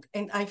dialogue.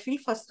 And I feel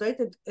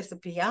frustrated as a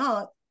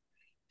PR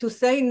to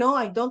say, no,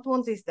 I don't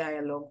want this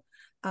dialogue.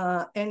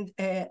 But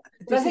I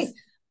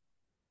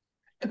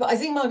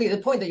think, Margie, the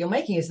point that you're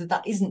making is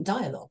that isn't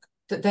dialogue,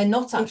 that they're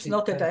not actually. It's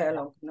not a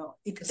dialogue, no.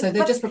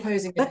 They're just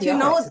proposing But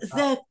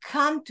there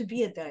can't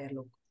be a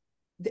dialogue.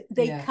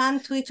 They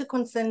can't reach a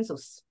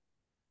consensus.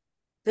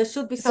 There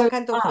should be some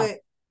kind of a...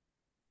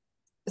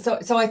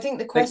 So I think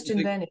the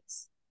question then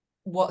is,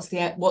 what's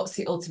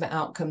the ultimate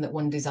outcome that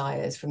one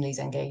desires from these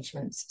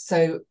engagements?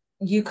 So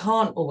you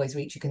can't always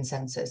reach a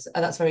consensus,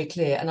 and that's very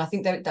clear. And I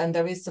think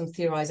there is some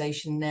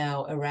theorization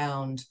now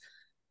around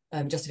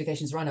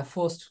justifications. Rainer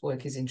Forst's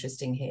work is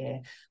interesting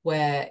here,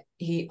 where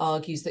he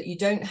argues that you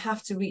don't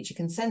have to reach a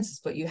consensus,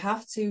 but you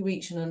have to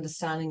reach an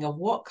understanding of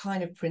what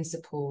kind of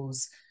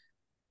principles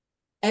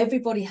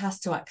everybody has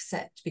to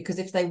accept, because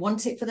if they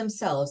want it for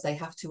themselves, they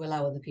have to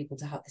allow other people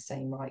to have the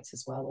same rights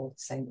as well,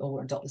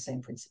 or adopt the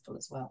same principle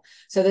as well.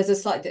 So there's a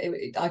slight,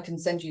 I can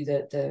send you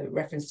the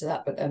reference to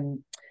that, but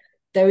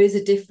there is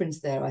a difference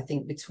there, I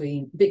think,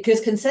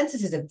 because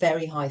consensus is a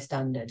very high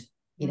standard,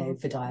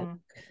 for dialogue.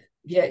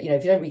 Yeah,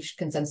 if you don't reach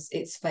consensus,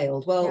 it's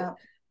failed. Well,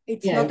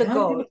 it's not a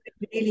goal.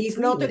 It's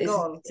not a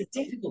goal. It's a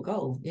difficult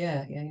goal.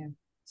 Yeah.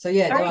 So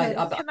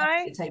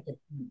I take it.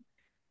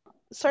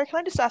 Sorry, can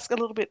I just ask a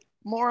little bit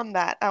more on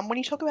that? When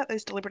you talk about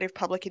those deliberative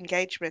public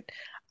engagement,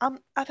 are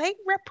they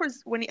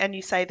and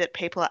you say that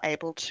people are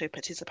able to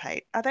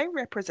participate, are they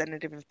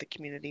representative of the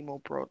community more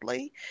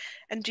broadly?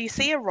 And do you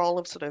see a role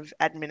of sort of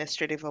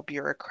administrative or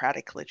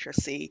bureaucratic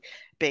literacy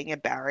being a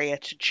barrier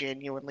to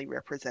genuinely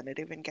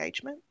representative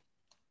engagement?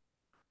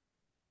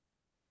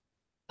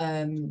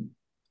 I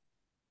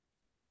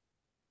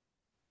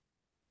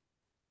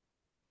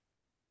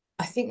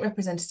think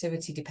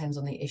representativity depends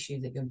on the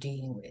issue that you're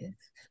dealing with.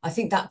 I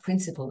think that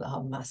principle that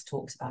Habermas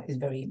talks about is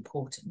very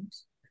important.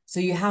 So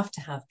you have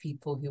to have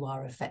people who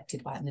are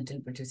affected by it, and the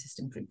deliberative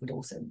system group would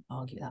also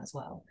argue that as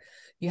well.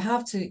 You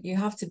have to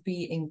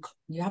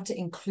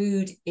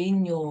include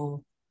in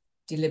your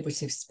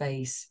deliberative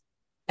space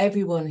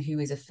everyone who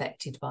is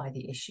affected by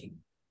the issue.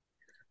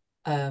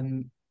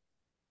 I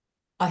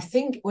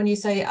think when you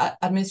say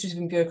administrative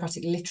and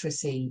bureaucratic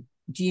literacy,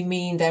 do you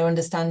mean their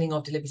understanding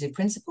of deliberative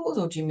principles,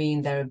 or do you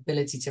mean their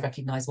ability to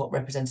recognise what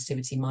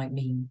representativity might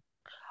mean?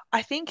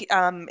 I think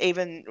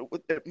even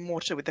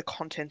more so with the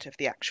content of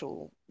the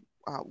actual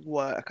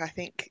work. I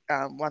think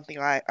one thing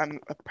I'm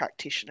a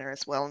practitioner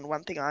as well, and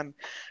one thing I'm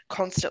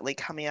constantly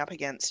coming up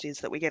against is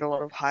that we get a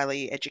lot of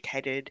highly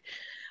educated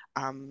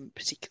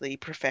particularly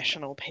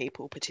professional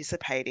people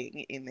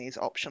participating in these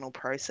optional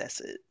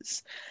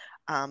processes,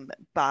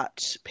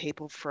 but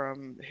people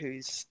who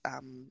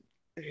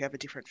have a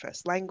different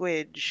first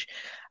language,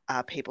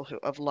 people who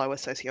of lower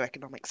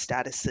socioeconomic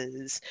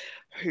statuses,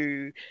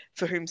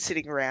 for whom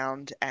sitting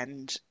around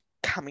and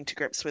coming to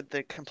grips with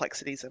the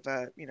complexities of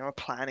a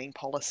planning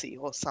policy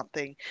or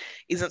something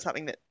isn't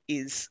something that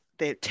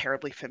they're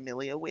terribly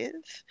familiar with.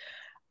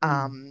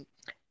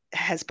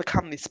 Has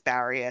become this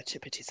barrier to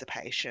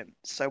participation.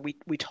 So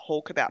we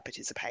talk about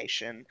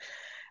participation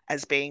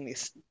as being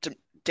this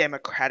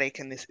democratic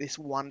and this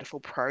wonderful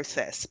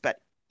process, but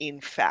in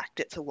fact,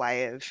 it's a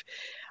way of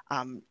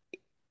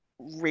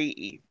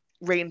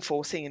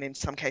reinforcing and in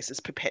some cases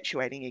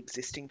perpetuating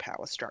existing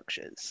power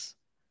structures.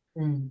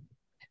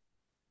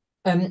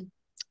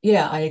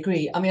 Yeah, I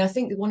agree. I mean, I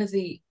think one of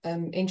the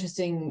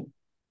interesting,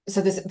 so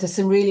there's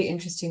some really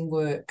interesting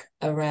work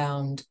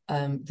around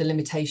the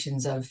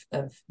limitations of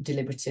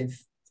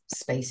deliberative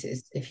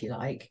spaces, if you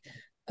like,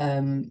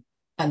 and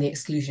the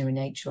exclusionary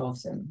nature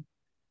of them.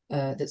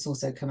 That's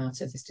also come out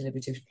of this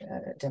deliberative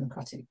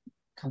democratic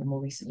kind of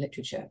more recent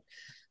literature.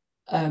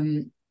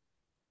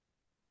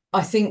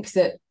 I think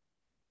that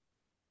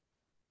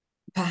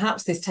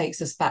perhaps this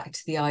takes us back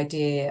to the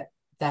idea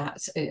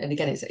that, and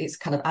again, it's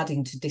kind of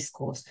adding to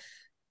discourse.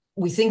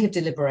 We think of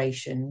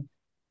deliberation,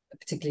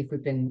 particularly if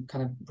we've been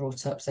kind of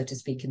brought up, so to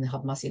speak, in the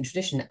Habermasian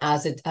tradition,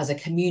 as a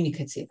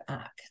communicative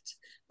act,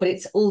 but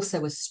it's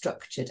also a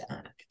structured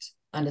act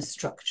and a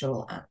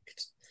structural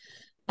act.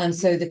 And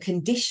so the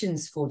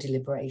conditions for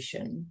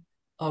deliberation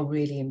are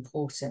really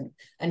important.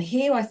 And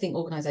here I think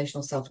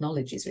organisational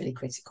self-knowledge is really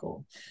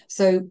critical.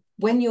 So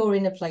when you're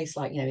in a place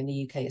like, in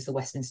the UK, it's the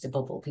Westminster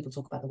bubble. People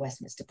talk about the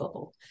Westminster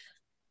bubble.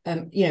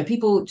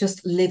 People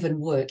just live and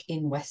work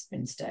in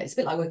Westminster. It's a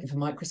bit like working for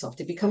Microsoft.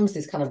 It becomes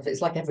this kind of,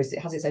 it's like it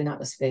has its own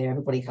atmosphere.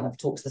 Everybody kind of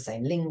talks the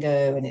same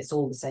lingo, and it's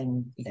all the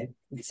same,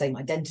 the same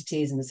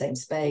identities in the same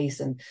space.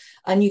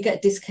 And you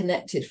get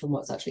disconnected from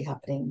what's actually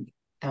happening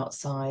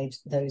outside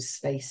those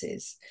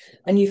spaces.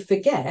 And you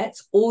forget,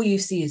 or you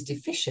see as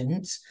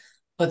deficient,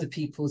 other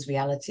people's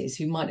realities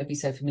who might not be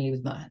so familiar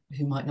with that,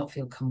 who might not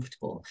feel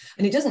comfortable.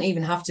 And it doesn't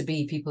even have to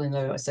be people in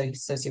lower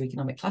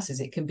socioeconomic classes.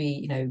 It can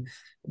be,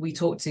 we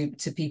talk to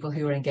people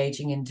who are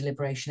engaging in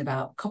deliberation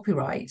about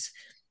copyright.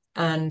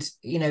 And,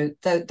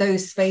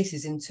 those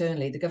spaces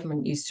internally, the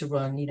government used to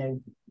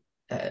run,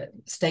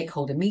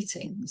 stakeholder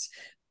meetings,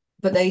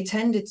 but they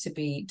tended to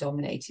be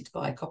dominated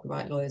by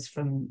copyright lawyers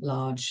from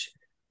large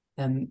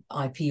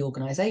IP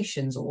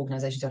organisations, or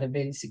organisations that had a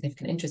really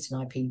significant interest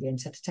in IP, the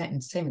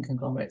entertainment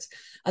conglomerates.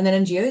 And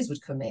then NGOs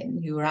would come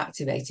in who were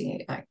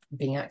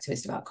being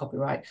activists about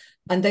copyright,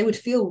 and they would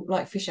feel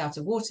like fish out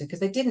of water because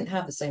they didn't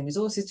have the same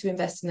resources to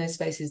invest in those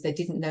spaces. They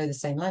didn't know the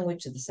same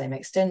language to the same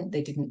extent.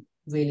 They didn't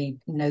really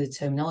know the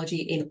terminology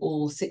in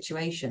all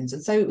situations.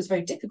 And so it was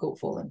very difficult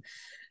for them.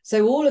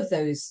 So all of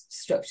those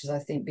structures, I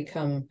think,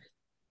 become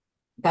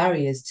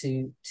barriers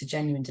to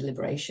genuine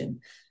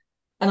deliberation.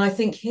 And I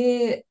think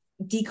here,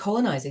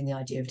 decolonizing the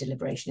idea of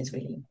deliberation is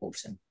really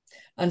important.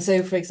 And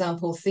so, for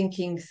example,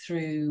 thinking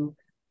through,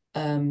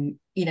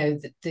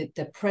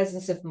 the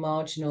presence of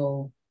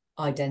marginal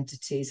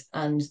identities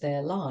and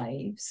their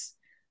lives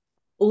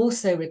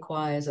also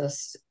requires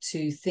us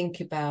to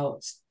think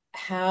about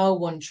how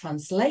one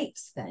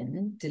translates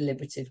then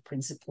deliberative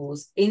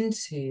principles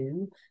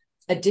into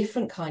a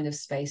different kind of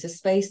space, a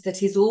space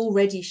that is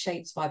already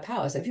shaped by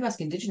power. So if you ask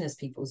Indigenous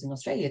peoples in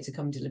Australia to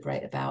come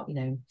deliberate about,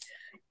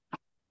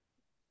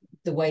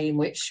 the way in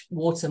which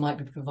water might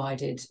be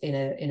provided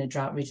in a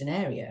drought-ridden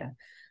area,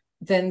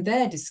 then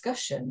their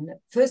discussion,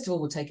 first of all,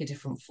 will take a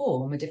different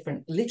form,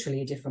 literally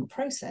a different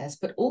process,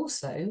 but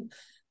also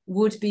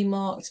would be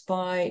marked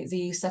by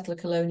the settler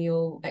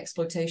colonial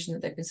exploitation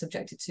that they've been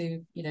subjected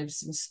to,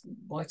 since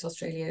white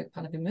Australia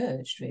kind of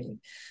emerged, really.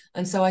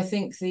 And so I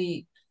think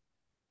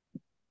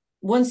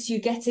once you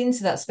get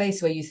into that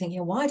space where you think,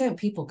 why don't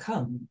people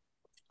come,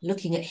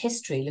 looking at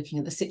history, looking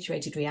at the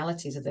situated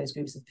realities of those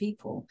groups of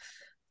people,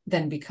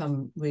 then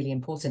become really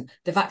important.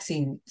 The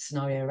vaccine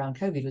scenario around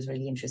COVID was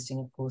really interesting,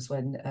 of course,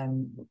 when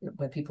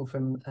where people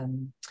from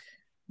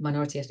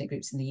minority ethnic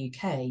groups in the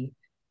UK,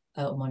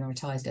 or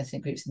minoritized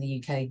ethnic groups in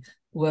the UK,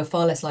 were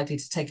far less likely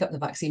to take up the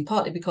vaccine,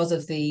 partly because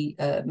of the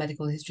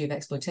medical history of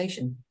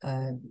exploitation.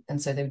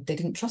 And so they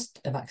didn't trust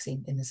a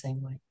vaccine in the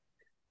same way.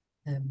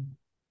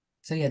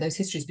 So yeah, those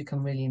histories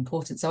become really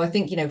important. So I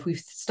think, if we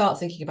start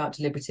thinking about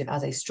deliberative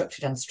as a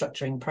structured and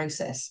structuring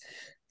process,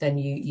 then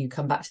you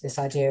come back to this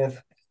idea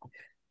of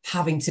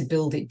having to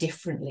build it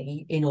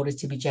differently in order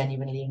to be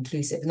genuinely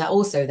inclusive. And that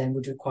also then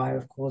would require,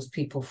 of course,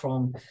 people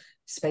from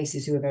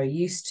spaces who are very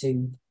used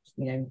to,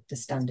 the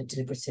standard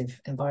deliberative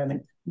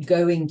environment,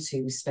 going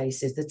to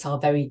spaces that are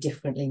very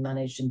differently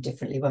managed and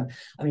differently run.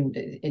 I mean,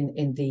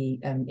 in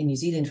New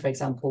Zealand, for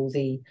example,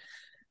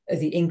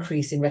 the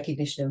increase in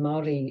recognition of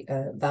Maori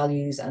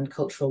values and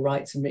cultural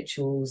rights and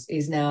rituals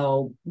is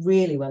now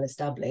really well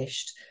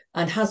established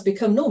and has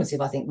become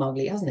normative, I think,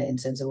 Margaret, hasn't it, in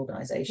terms of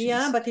organisations?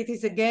 Yeah, but it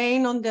is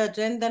again on the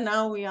agenda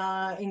now. We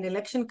are in the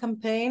election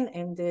campaign,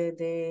 and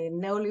the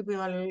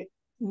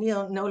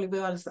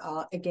neoliberals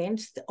are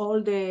against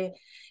all the,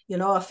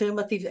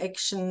 affirmative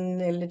action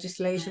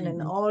legislation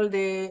and all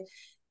the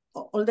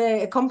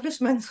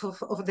accomplishments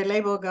of the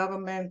Labour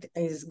government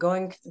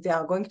they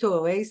are going to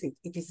erase it.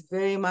 It is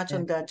very much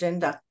on the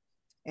agenda,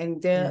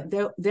 and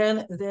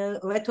their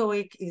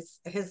rhetoric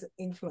has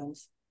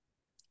influence.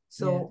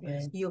 So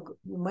you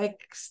make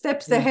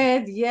steps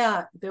ahead.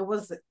 Yeah, there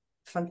was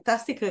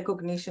fantastic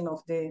recognition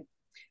of the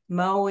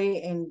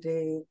Maori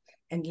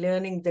and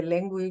learning the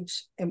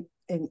language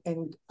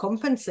and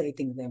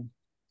compensating them.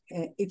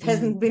 It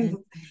hasn't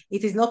been.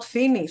 It is not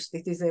finished.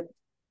 It is a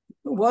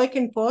work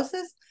in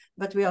process.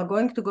 But we are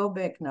going to go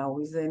back now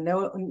with a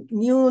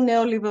new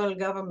neoliberal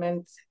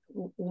government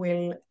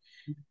will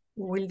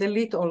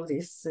delete all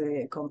these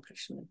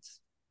accomplishments.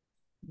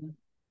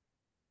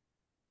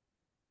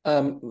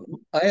 I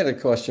had a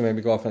question,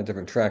 maybe go off on a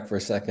different track for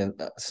a second.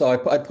 So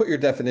I put your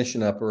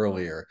definition up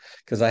earlier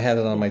because I had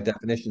it on my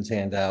definitions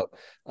handout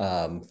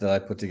that I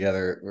put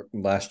together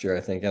last year,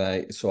 I think.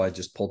 And so I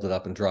just pulled it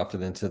up and dropped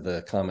it into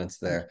the comments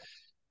there.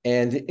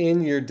 And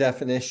in your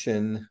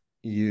definition,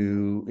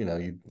 you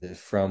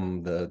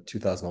from the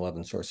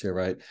 2011 source here,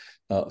 right?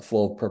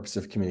 Full purpose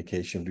of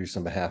communication, produce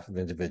on behalf of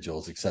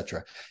individuals,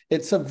 etc.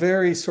 It's a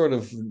very sort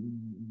of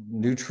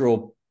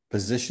neutral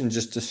position,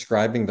 just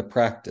describing the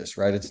practice,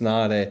 right? It's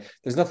not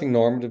there's nothing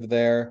normative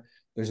there.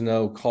 There's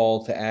no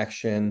call to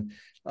action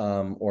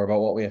or about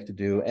what we have to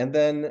do. And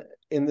then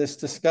in this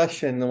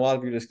discussion, a lot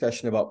of your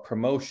discussion about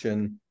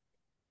promotion,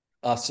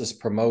 us as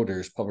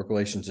promoters, public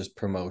relations as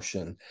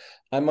promotion,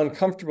 I'm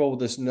uncomfortable with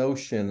this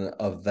notion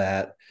of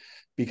that,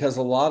 because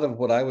a lot of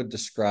what I would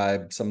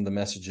describe some of the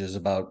messages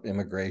about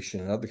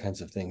immigration and other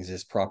kinds of things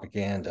is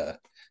propaganda,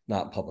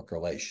 not public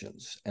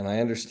relations. And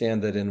I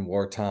understand that in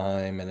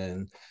wartime and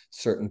in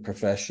certain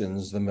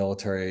professions, the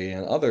military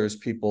and others,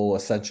 people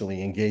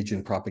essentially engage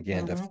in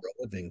propaganda for a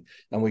living,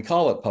 and we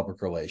call it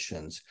public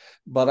relations.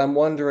 But I'm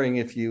wondering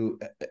if you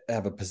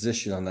have a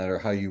position on that, or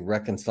how you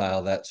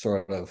reconcile that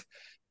sort of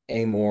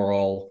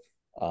amoral,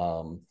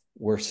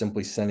 we're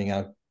simply sending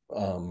out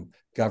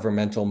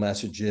governmental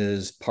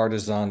messages,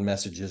 partisan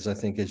messages, I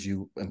think, as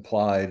you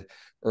implied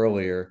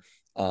earlier,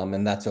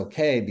 and that's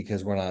okay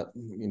because we're not,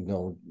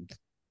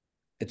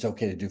 it's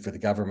okay to do for the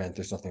government.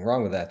 There's nothing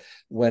wrong with that.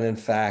 When in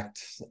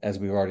fact, as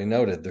we've already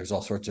noted, there's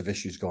all sorts of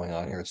issues going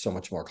on here. It's so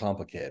much more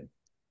complicated.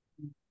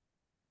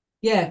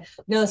 Yeah,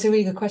 no, that's a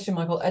really good question,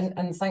 Michael,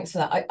 and thanks for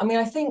that. I mean,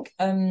 I think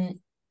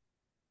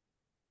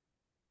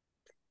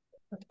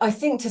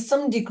to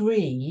some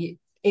degree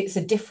it's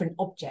a different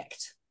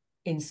object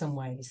in some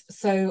ways.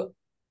 So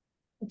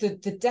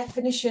the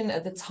definition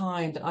at the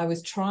time that I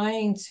was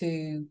trying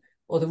to,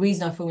 or the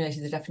reason I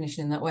formulated the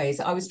definition in that way, is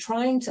that I was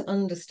trying to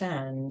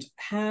understand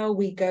how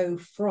we go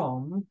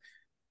from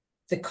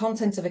the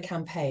content of a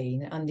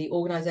campaign and the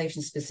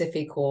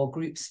organisation-specific or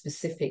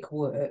group-specific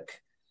work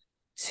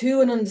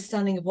to an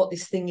understanding of what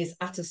this thing is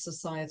at a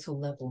societal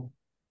level.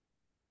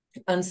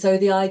 And so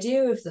the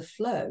idea of the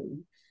flow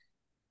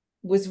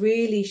was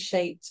really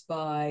shaped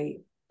by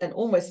an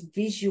almost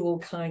visual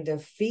kind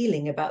of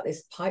feeling about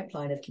this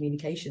pipeline of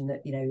communication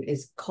that,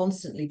 is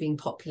constantly being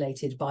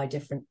populated by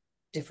different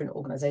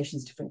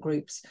organizations, different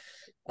groups,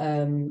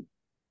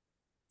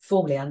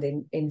 formally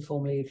and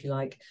informally, if you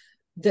like,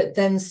 that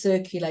then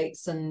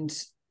circulates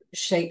and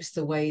shapes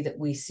the way that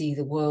we see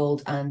the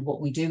world and what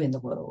we do in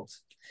the world.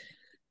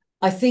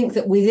 I think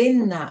that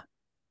within that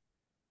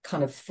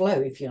kind of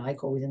flow, if you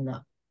like, or within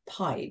that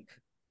pipe,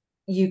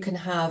 you can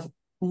have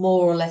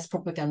more or less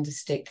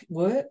propagandistic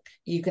work,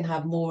 you can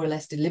have more or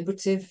less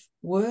deliberative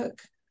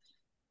work.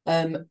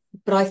 But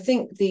I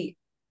think the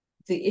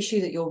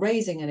issue that you're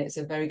raising, and it's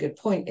a very good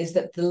point, is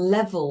that the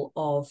level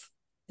of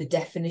the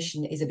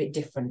definition is a bit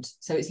different.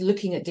 So it's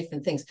looking at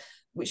different things,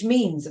 which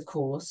means, of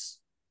course,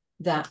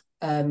 that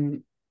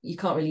you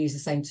can't really use the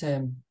same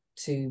term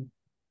to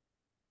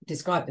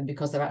describe them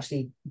because they're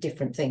actually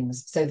different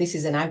things. So this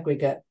is an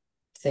aggregate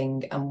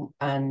thing,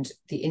 and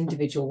the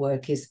individual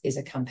work is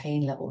a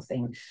campaign level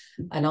thing,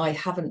 and I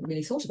haven't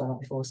really thought about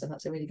that before, so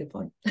that's a really good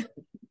point.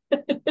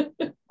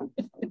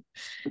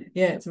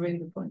 Yeah, it's a really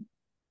good point.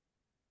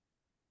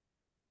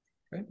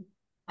 Great.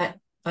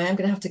 I am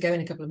going to have to go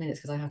in a couple of minutes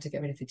because I have to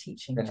get ready for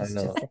teaching. I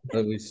know.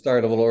 We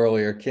started a little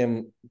earlier.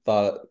 Kim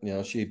thought,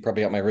 she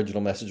probably got my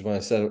original message when I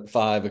said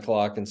 5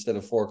 o'clock instead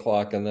of 4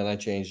 o'clock, and then I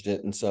changed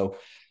it, and so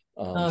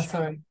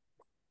sorry,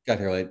 got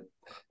here late.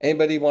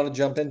 Anybody want to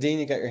jump in? Dean,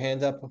 you got your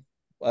hand up?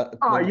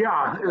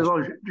 Yeah,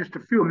 just a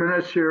few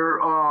minutes here.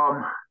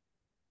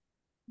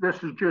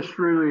 This is just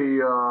really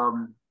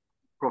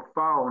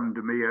profound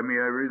to me. I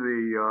mean,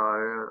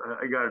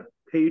 I got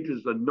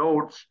pages of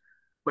notes,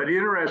 but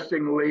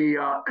interestingly,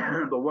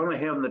 the one I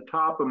have on the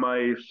top of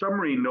my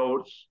summary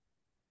notes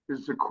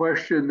is the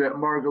question that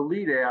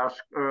Margalit asked,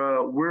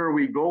 where are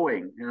we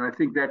going? And I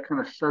think that kind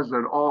of says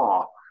it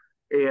all.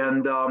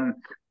 And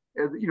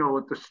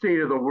with the state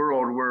of the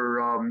world,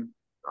 we're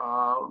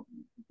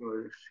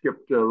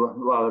skipped a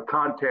lot of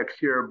context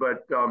here,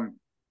 but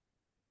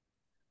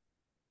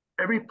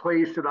every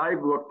place that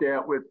I've looked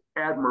at with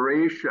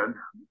admiration,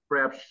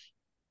 perhaps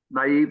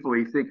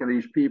naively thinking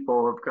these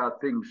people have got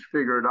things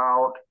figured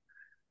out,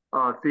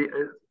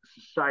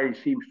 society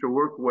seems to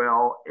work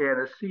well,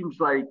 and it seems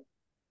like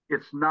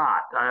it's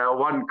not.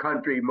 One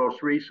country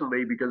most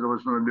recently, because it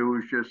was in the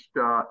news just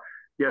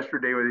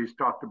yesterday, where they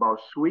talked about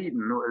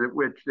Sweden,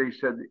 which they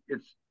said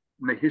it's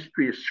in the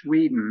history of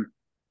Sweden,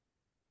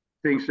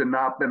 things have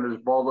not been as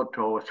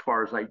volatile as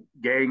far as like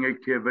gang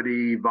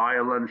activity,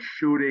 violence,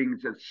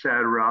 shootings,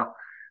 etc.,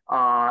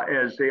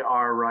 as they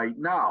are right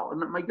now.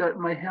 And my God,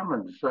 my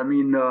heavens! I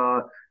mean,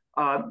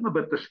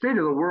 but the state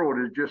of the world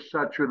is just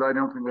such that I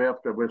don't think we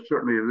have to, with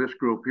certainly this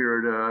group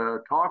here, to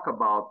talk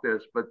about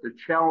this. But the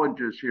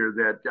challenges here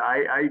that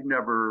I've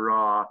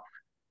never.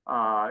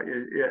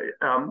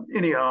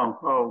 Anyhow,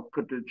 I'll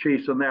put the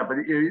chase on that. But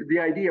the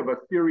idea of a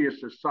theory of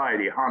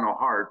society, Hannah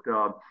Hart,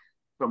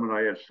 someone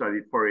I had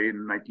studied for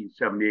in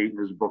 1978 in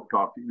his book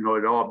talked,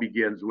 it all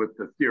begins with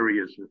the theory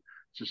of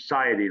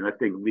society. And I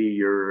think, Lee,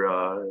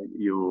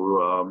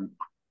 you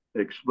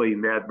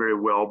explained that very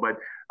well. But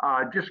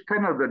just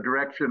kind of the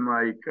direction,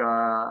 like,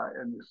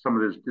 and some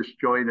of this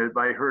disjointed,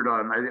 I heard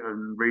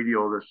on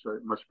radio, this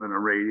must have been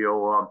on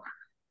radio,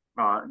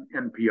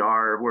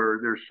 NPR, where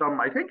there's some,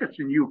 I think it's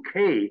in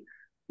UK,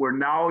 where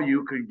now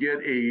you could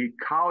get a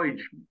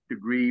college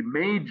degree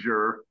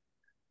major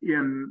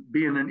in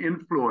being an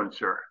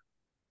influencer.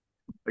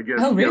 I guess.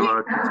 Oh,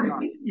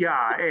 really?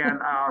 Yeah,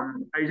 and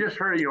I just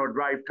heard,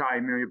 drive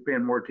time, you're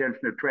paying more attention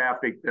to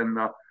traffic than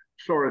the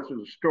source of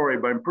the story,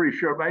 but I'm pretty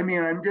sure. But I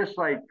mean, I'm just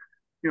like,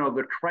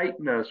 the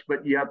triteness,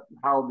 but yet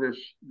how this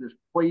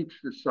points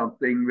to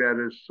something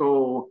that is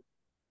so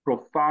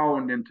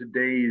profound in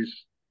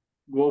today's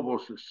global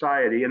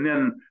society. And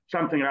then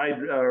something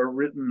I'd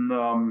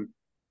written,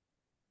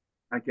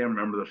 I can't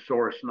remember the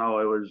source now,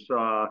 it was,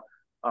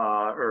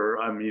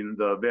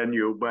 the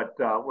venue, but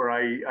where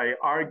I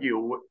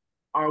argue,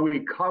 are we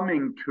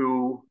coming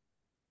to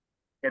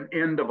an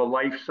end of a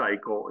life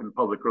cycle in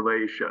public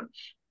relations?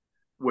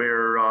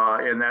 Where,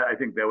 and that, I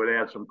think that would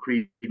add some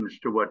credence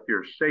to what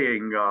you're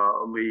saying,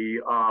 Lee,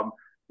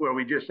 where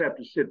we just have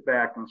to sit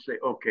back and say,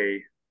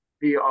 okay,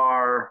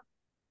 PR,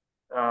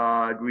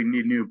 do we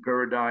need new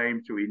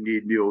paradigms? Do we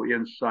need new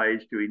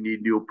insights? Do we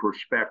need new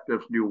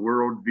perspectives, new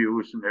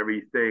worldviews and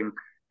everything?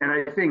 And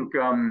I think,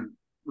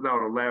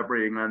 without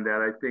elaborating on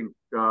that, I think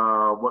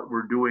what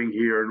we're doing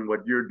here and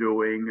what you're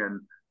doing and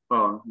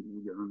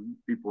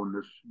people in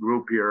this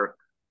group here,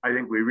 I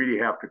think we really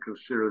have to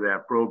consider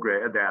that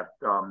program, that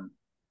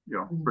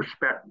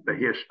respect the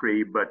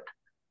history, but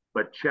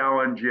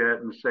challenge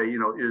it and say,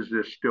 is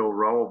this still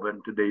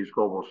relevant in today's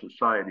global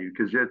society?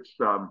 Because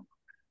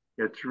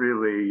it's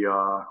really,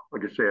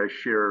 like I say, I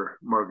share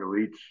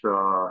Marguerite's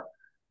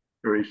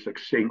very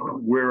succinct.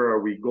 Where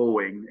are we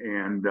going?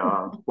 And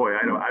boy,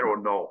 I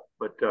don't know,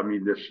 but I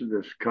mean, this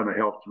kind of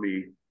helps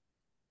me,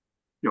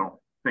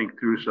 think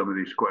through some of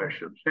these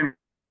questions. And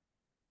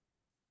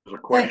there's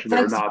a question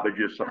or not, but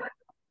just something.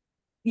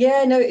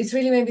 Yeah, no, it's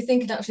really made me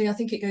think. And actually, I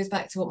think it goes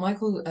back to what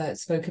Michael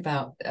spoke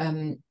about.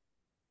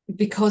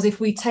 Because if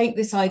we take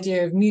this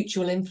idea of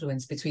mutual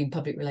influence between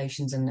public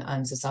relations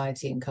and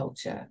society and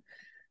culture,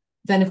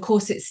 then of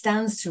course it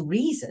stands to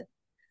reason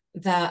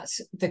that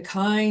the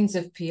kinds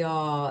of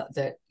PR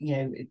that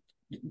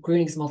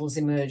Groening's models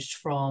emerged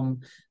from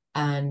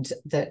and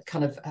that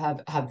kind of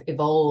have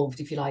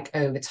evolved, if you like,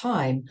 over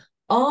time,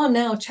 are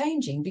now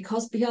changing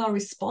because PR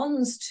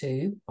responds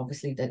to,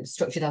 obviously, the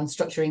structured and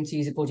structuring, to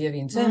use a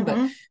Bourdieuian term,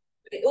 but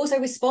it also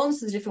responds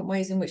to the different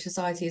ways in which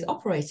society is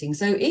operating.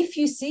 So if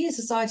you see a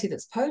society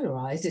that's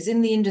polarized, it's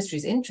in the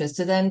industry's interest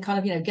to then kind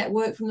of, get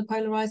work from the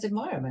polarized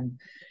environment.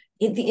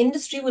 The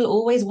industry will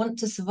always want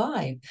to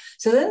survive.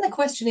 So then the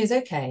question is,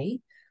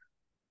 okay,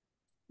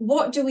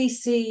 what do we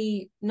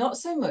see? Not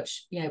so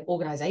much,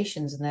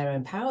 organizations and their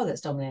own power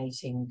that's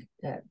dominating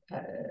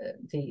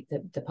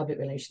the public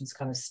relations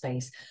kind of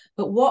space,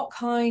 but what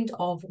kind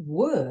of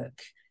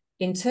work,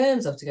 in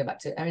terms of, to go back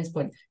to Erin's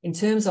point, in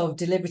terms of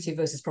deliberative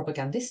versus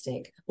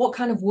propagandistic, what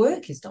kind of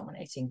work is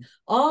dominating?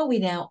 Are we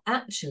now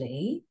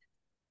actually,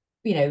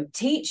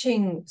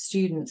 teaching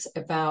students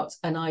about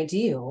an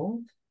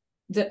ideal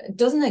that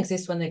doesn't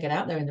exist when they get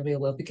out there in the real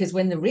world? Because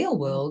when the real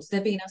world,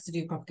 they're being asked to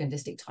do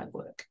propagandistic type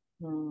work.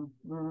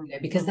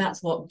 Because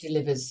that's what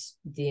delivers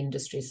the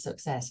industry's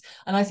success.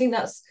 And I think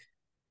that's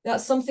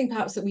something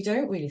perhaps that we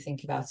don't really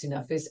think about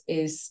enough,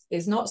 is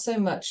not so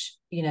much,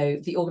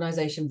 the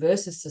organization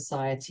versus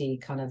society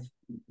kind of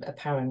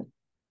apparent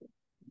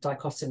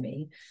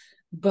dichotomy,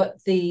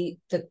 but the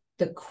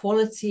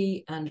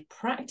quality and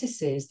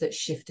practices that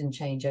shift and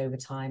change over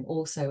time,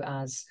 also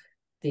as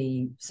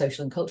the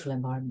social and cultural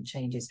environment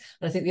changes.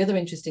 And I think the other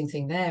interesting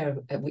thing there,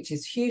 which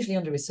is hugely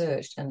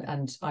under-researched,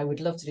 and I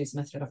would love to do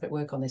some ethnographic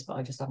work on this, but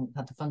I just haven't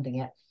had the funding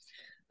yet,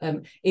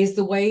 is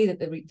the way that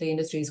the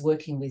industry is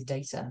working with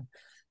data.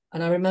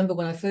 And I remember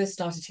when I first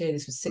started here,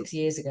 this was 6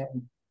 years ago,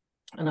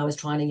 And I was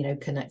trying to, you know,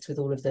 connect with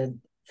all of the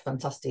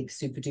fantastic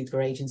super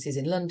duper agencies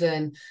in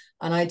London.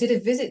 And I did a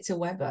visit to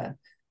Weber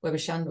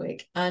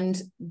Shandwick,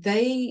 and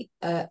they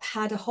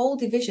had a whole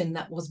division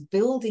that was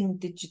building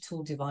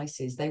digital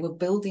devices. They were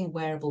building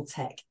wearable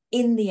tech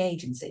in the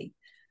agency.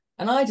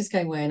 And I just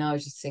came away and I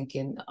was just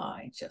thinking,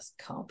 I just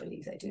can't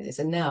believe they do this.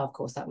 And now, of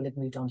course, that will have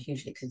moved on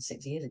hugely because it's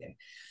 6 years ago.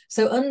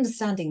 So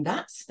understanding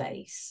that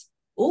space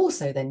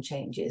also then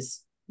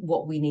changes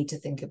what we need to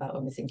think about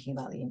when we're thinking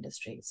about the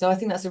industry. So I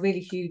think that's a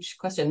really huge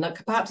question,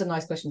 like, perhaps a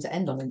nice question to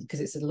end on, because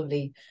it's a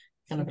lovely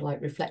kind of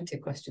like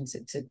reflective question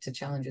to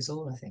challenge us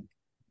all, I think.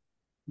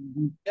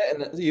 Yeah,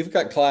 and you've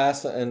got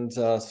class, and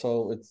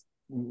so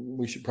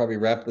we should probably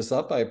wrap this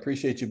up. I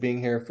appreciate you being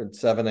here for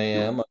 7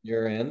 a.m. on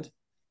your end.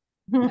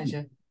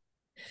 Pleasure.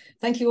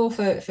 Thank you all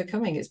for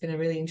coming. It's been a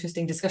really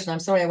interesting discussion. I'm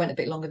sorry I went a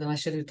bit longer than I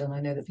should have done.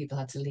 I know that people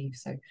had to leave,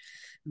 so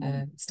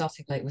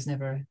starting late was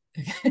never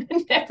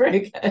never a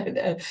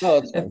good. No,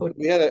 it's fine.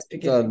 We had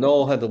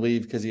Noel had to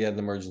leave because he had an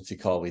emergency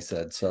call, he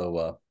said.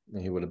 So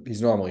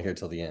he's normally here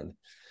till the end.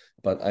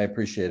 But I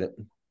appreciate it.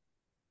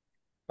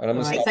 All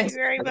right, thank you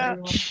very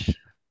much.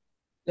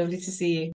 Lovely to see you.